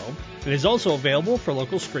Vimeo and is also available for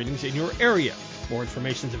local screenings in your area. More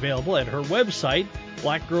information is available at her website,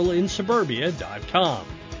 blackgirlinsuburbia.com.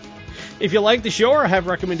 If you like the show or have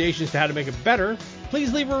recommendations to how to make it better,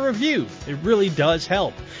 please leave a review. It really does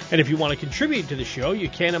help. And if you want to contribute to the show, you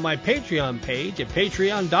can on my Patreon page at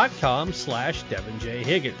patreon.com/Devin J.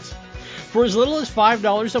 Higgins. For as little as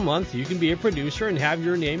 $5 a month, you can be a producer and have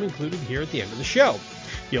your name included here at the end of the show.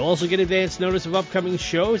 You'll also get advance notice of upcoming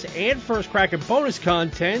shows and first crack at bonus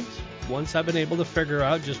content once I've been able to figure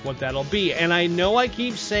out just what that'll be. And I know I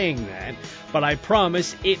keep saying that, but I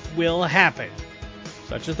promise it will happen.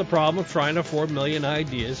 Such is the problem of trying to afford a million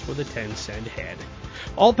ideas with a 10-cent head.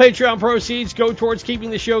 All Patreon proceeds go towards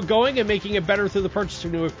keeping the show going and making it better through the purchase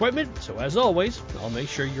of new equipment. So as always, I'll make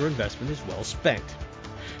sure your investment is well spent.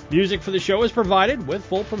 Music for the show is provided with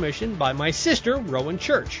full permission by my sister, Rowan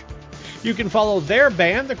Church. You can follow their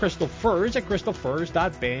band, the Crystal Furs, at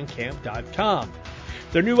crystalfurs.bandcamp.com.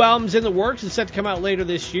 Their new album's in the works and set to come out later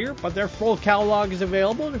this year, but their full catalog is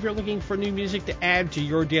available, and if you're looking for new music to add to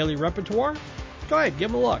your daily repertoire, go ahead,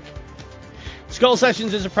 give them a look. Skull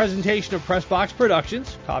Sessions is a presentation of Pressbox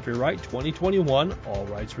Productions, copyright 2021, all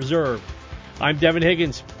rights reserved. I'm Devin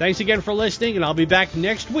Higgins. Thanks again for listening, and I'll be back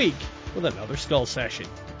next week with another Skull Session.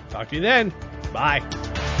 Talk to you then. Bye.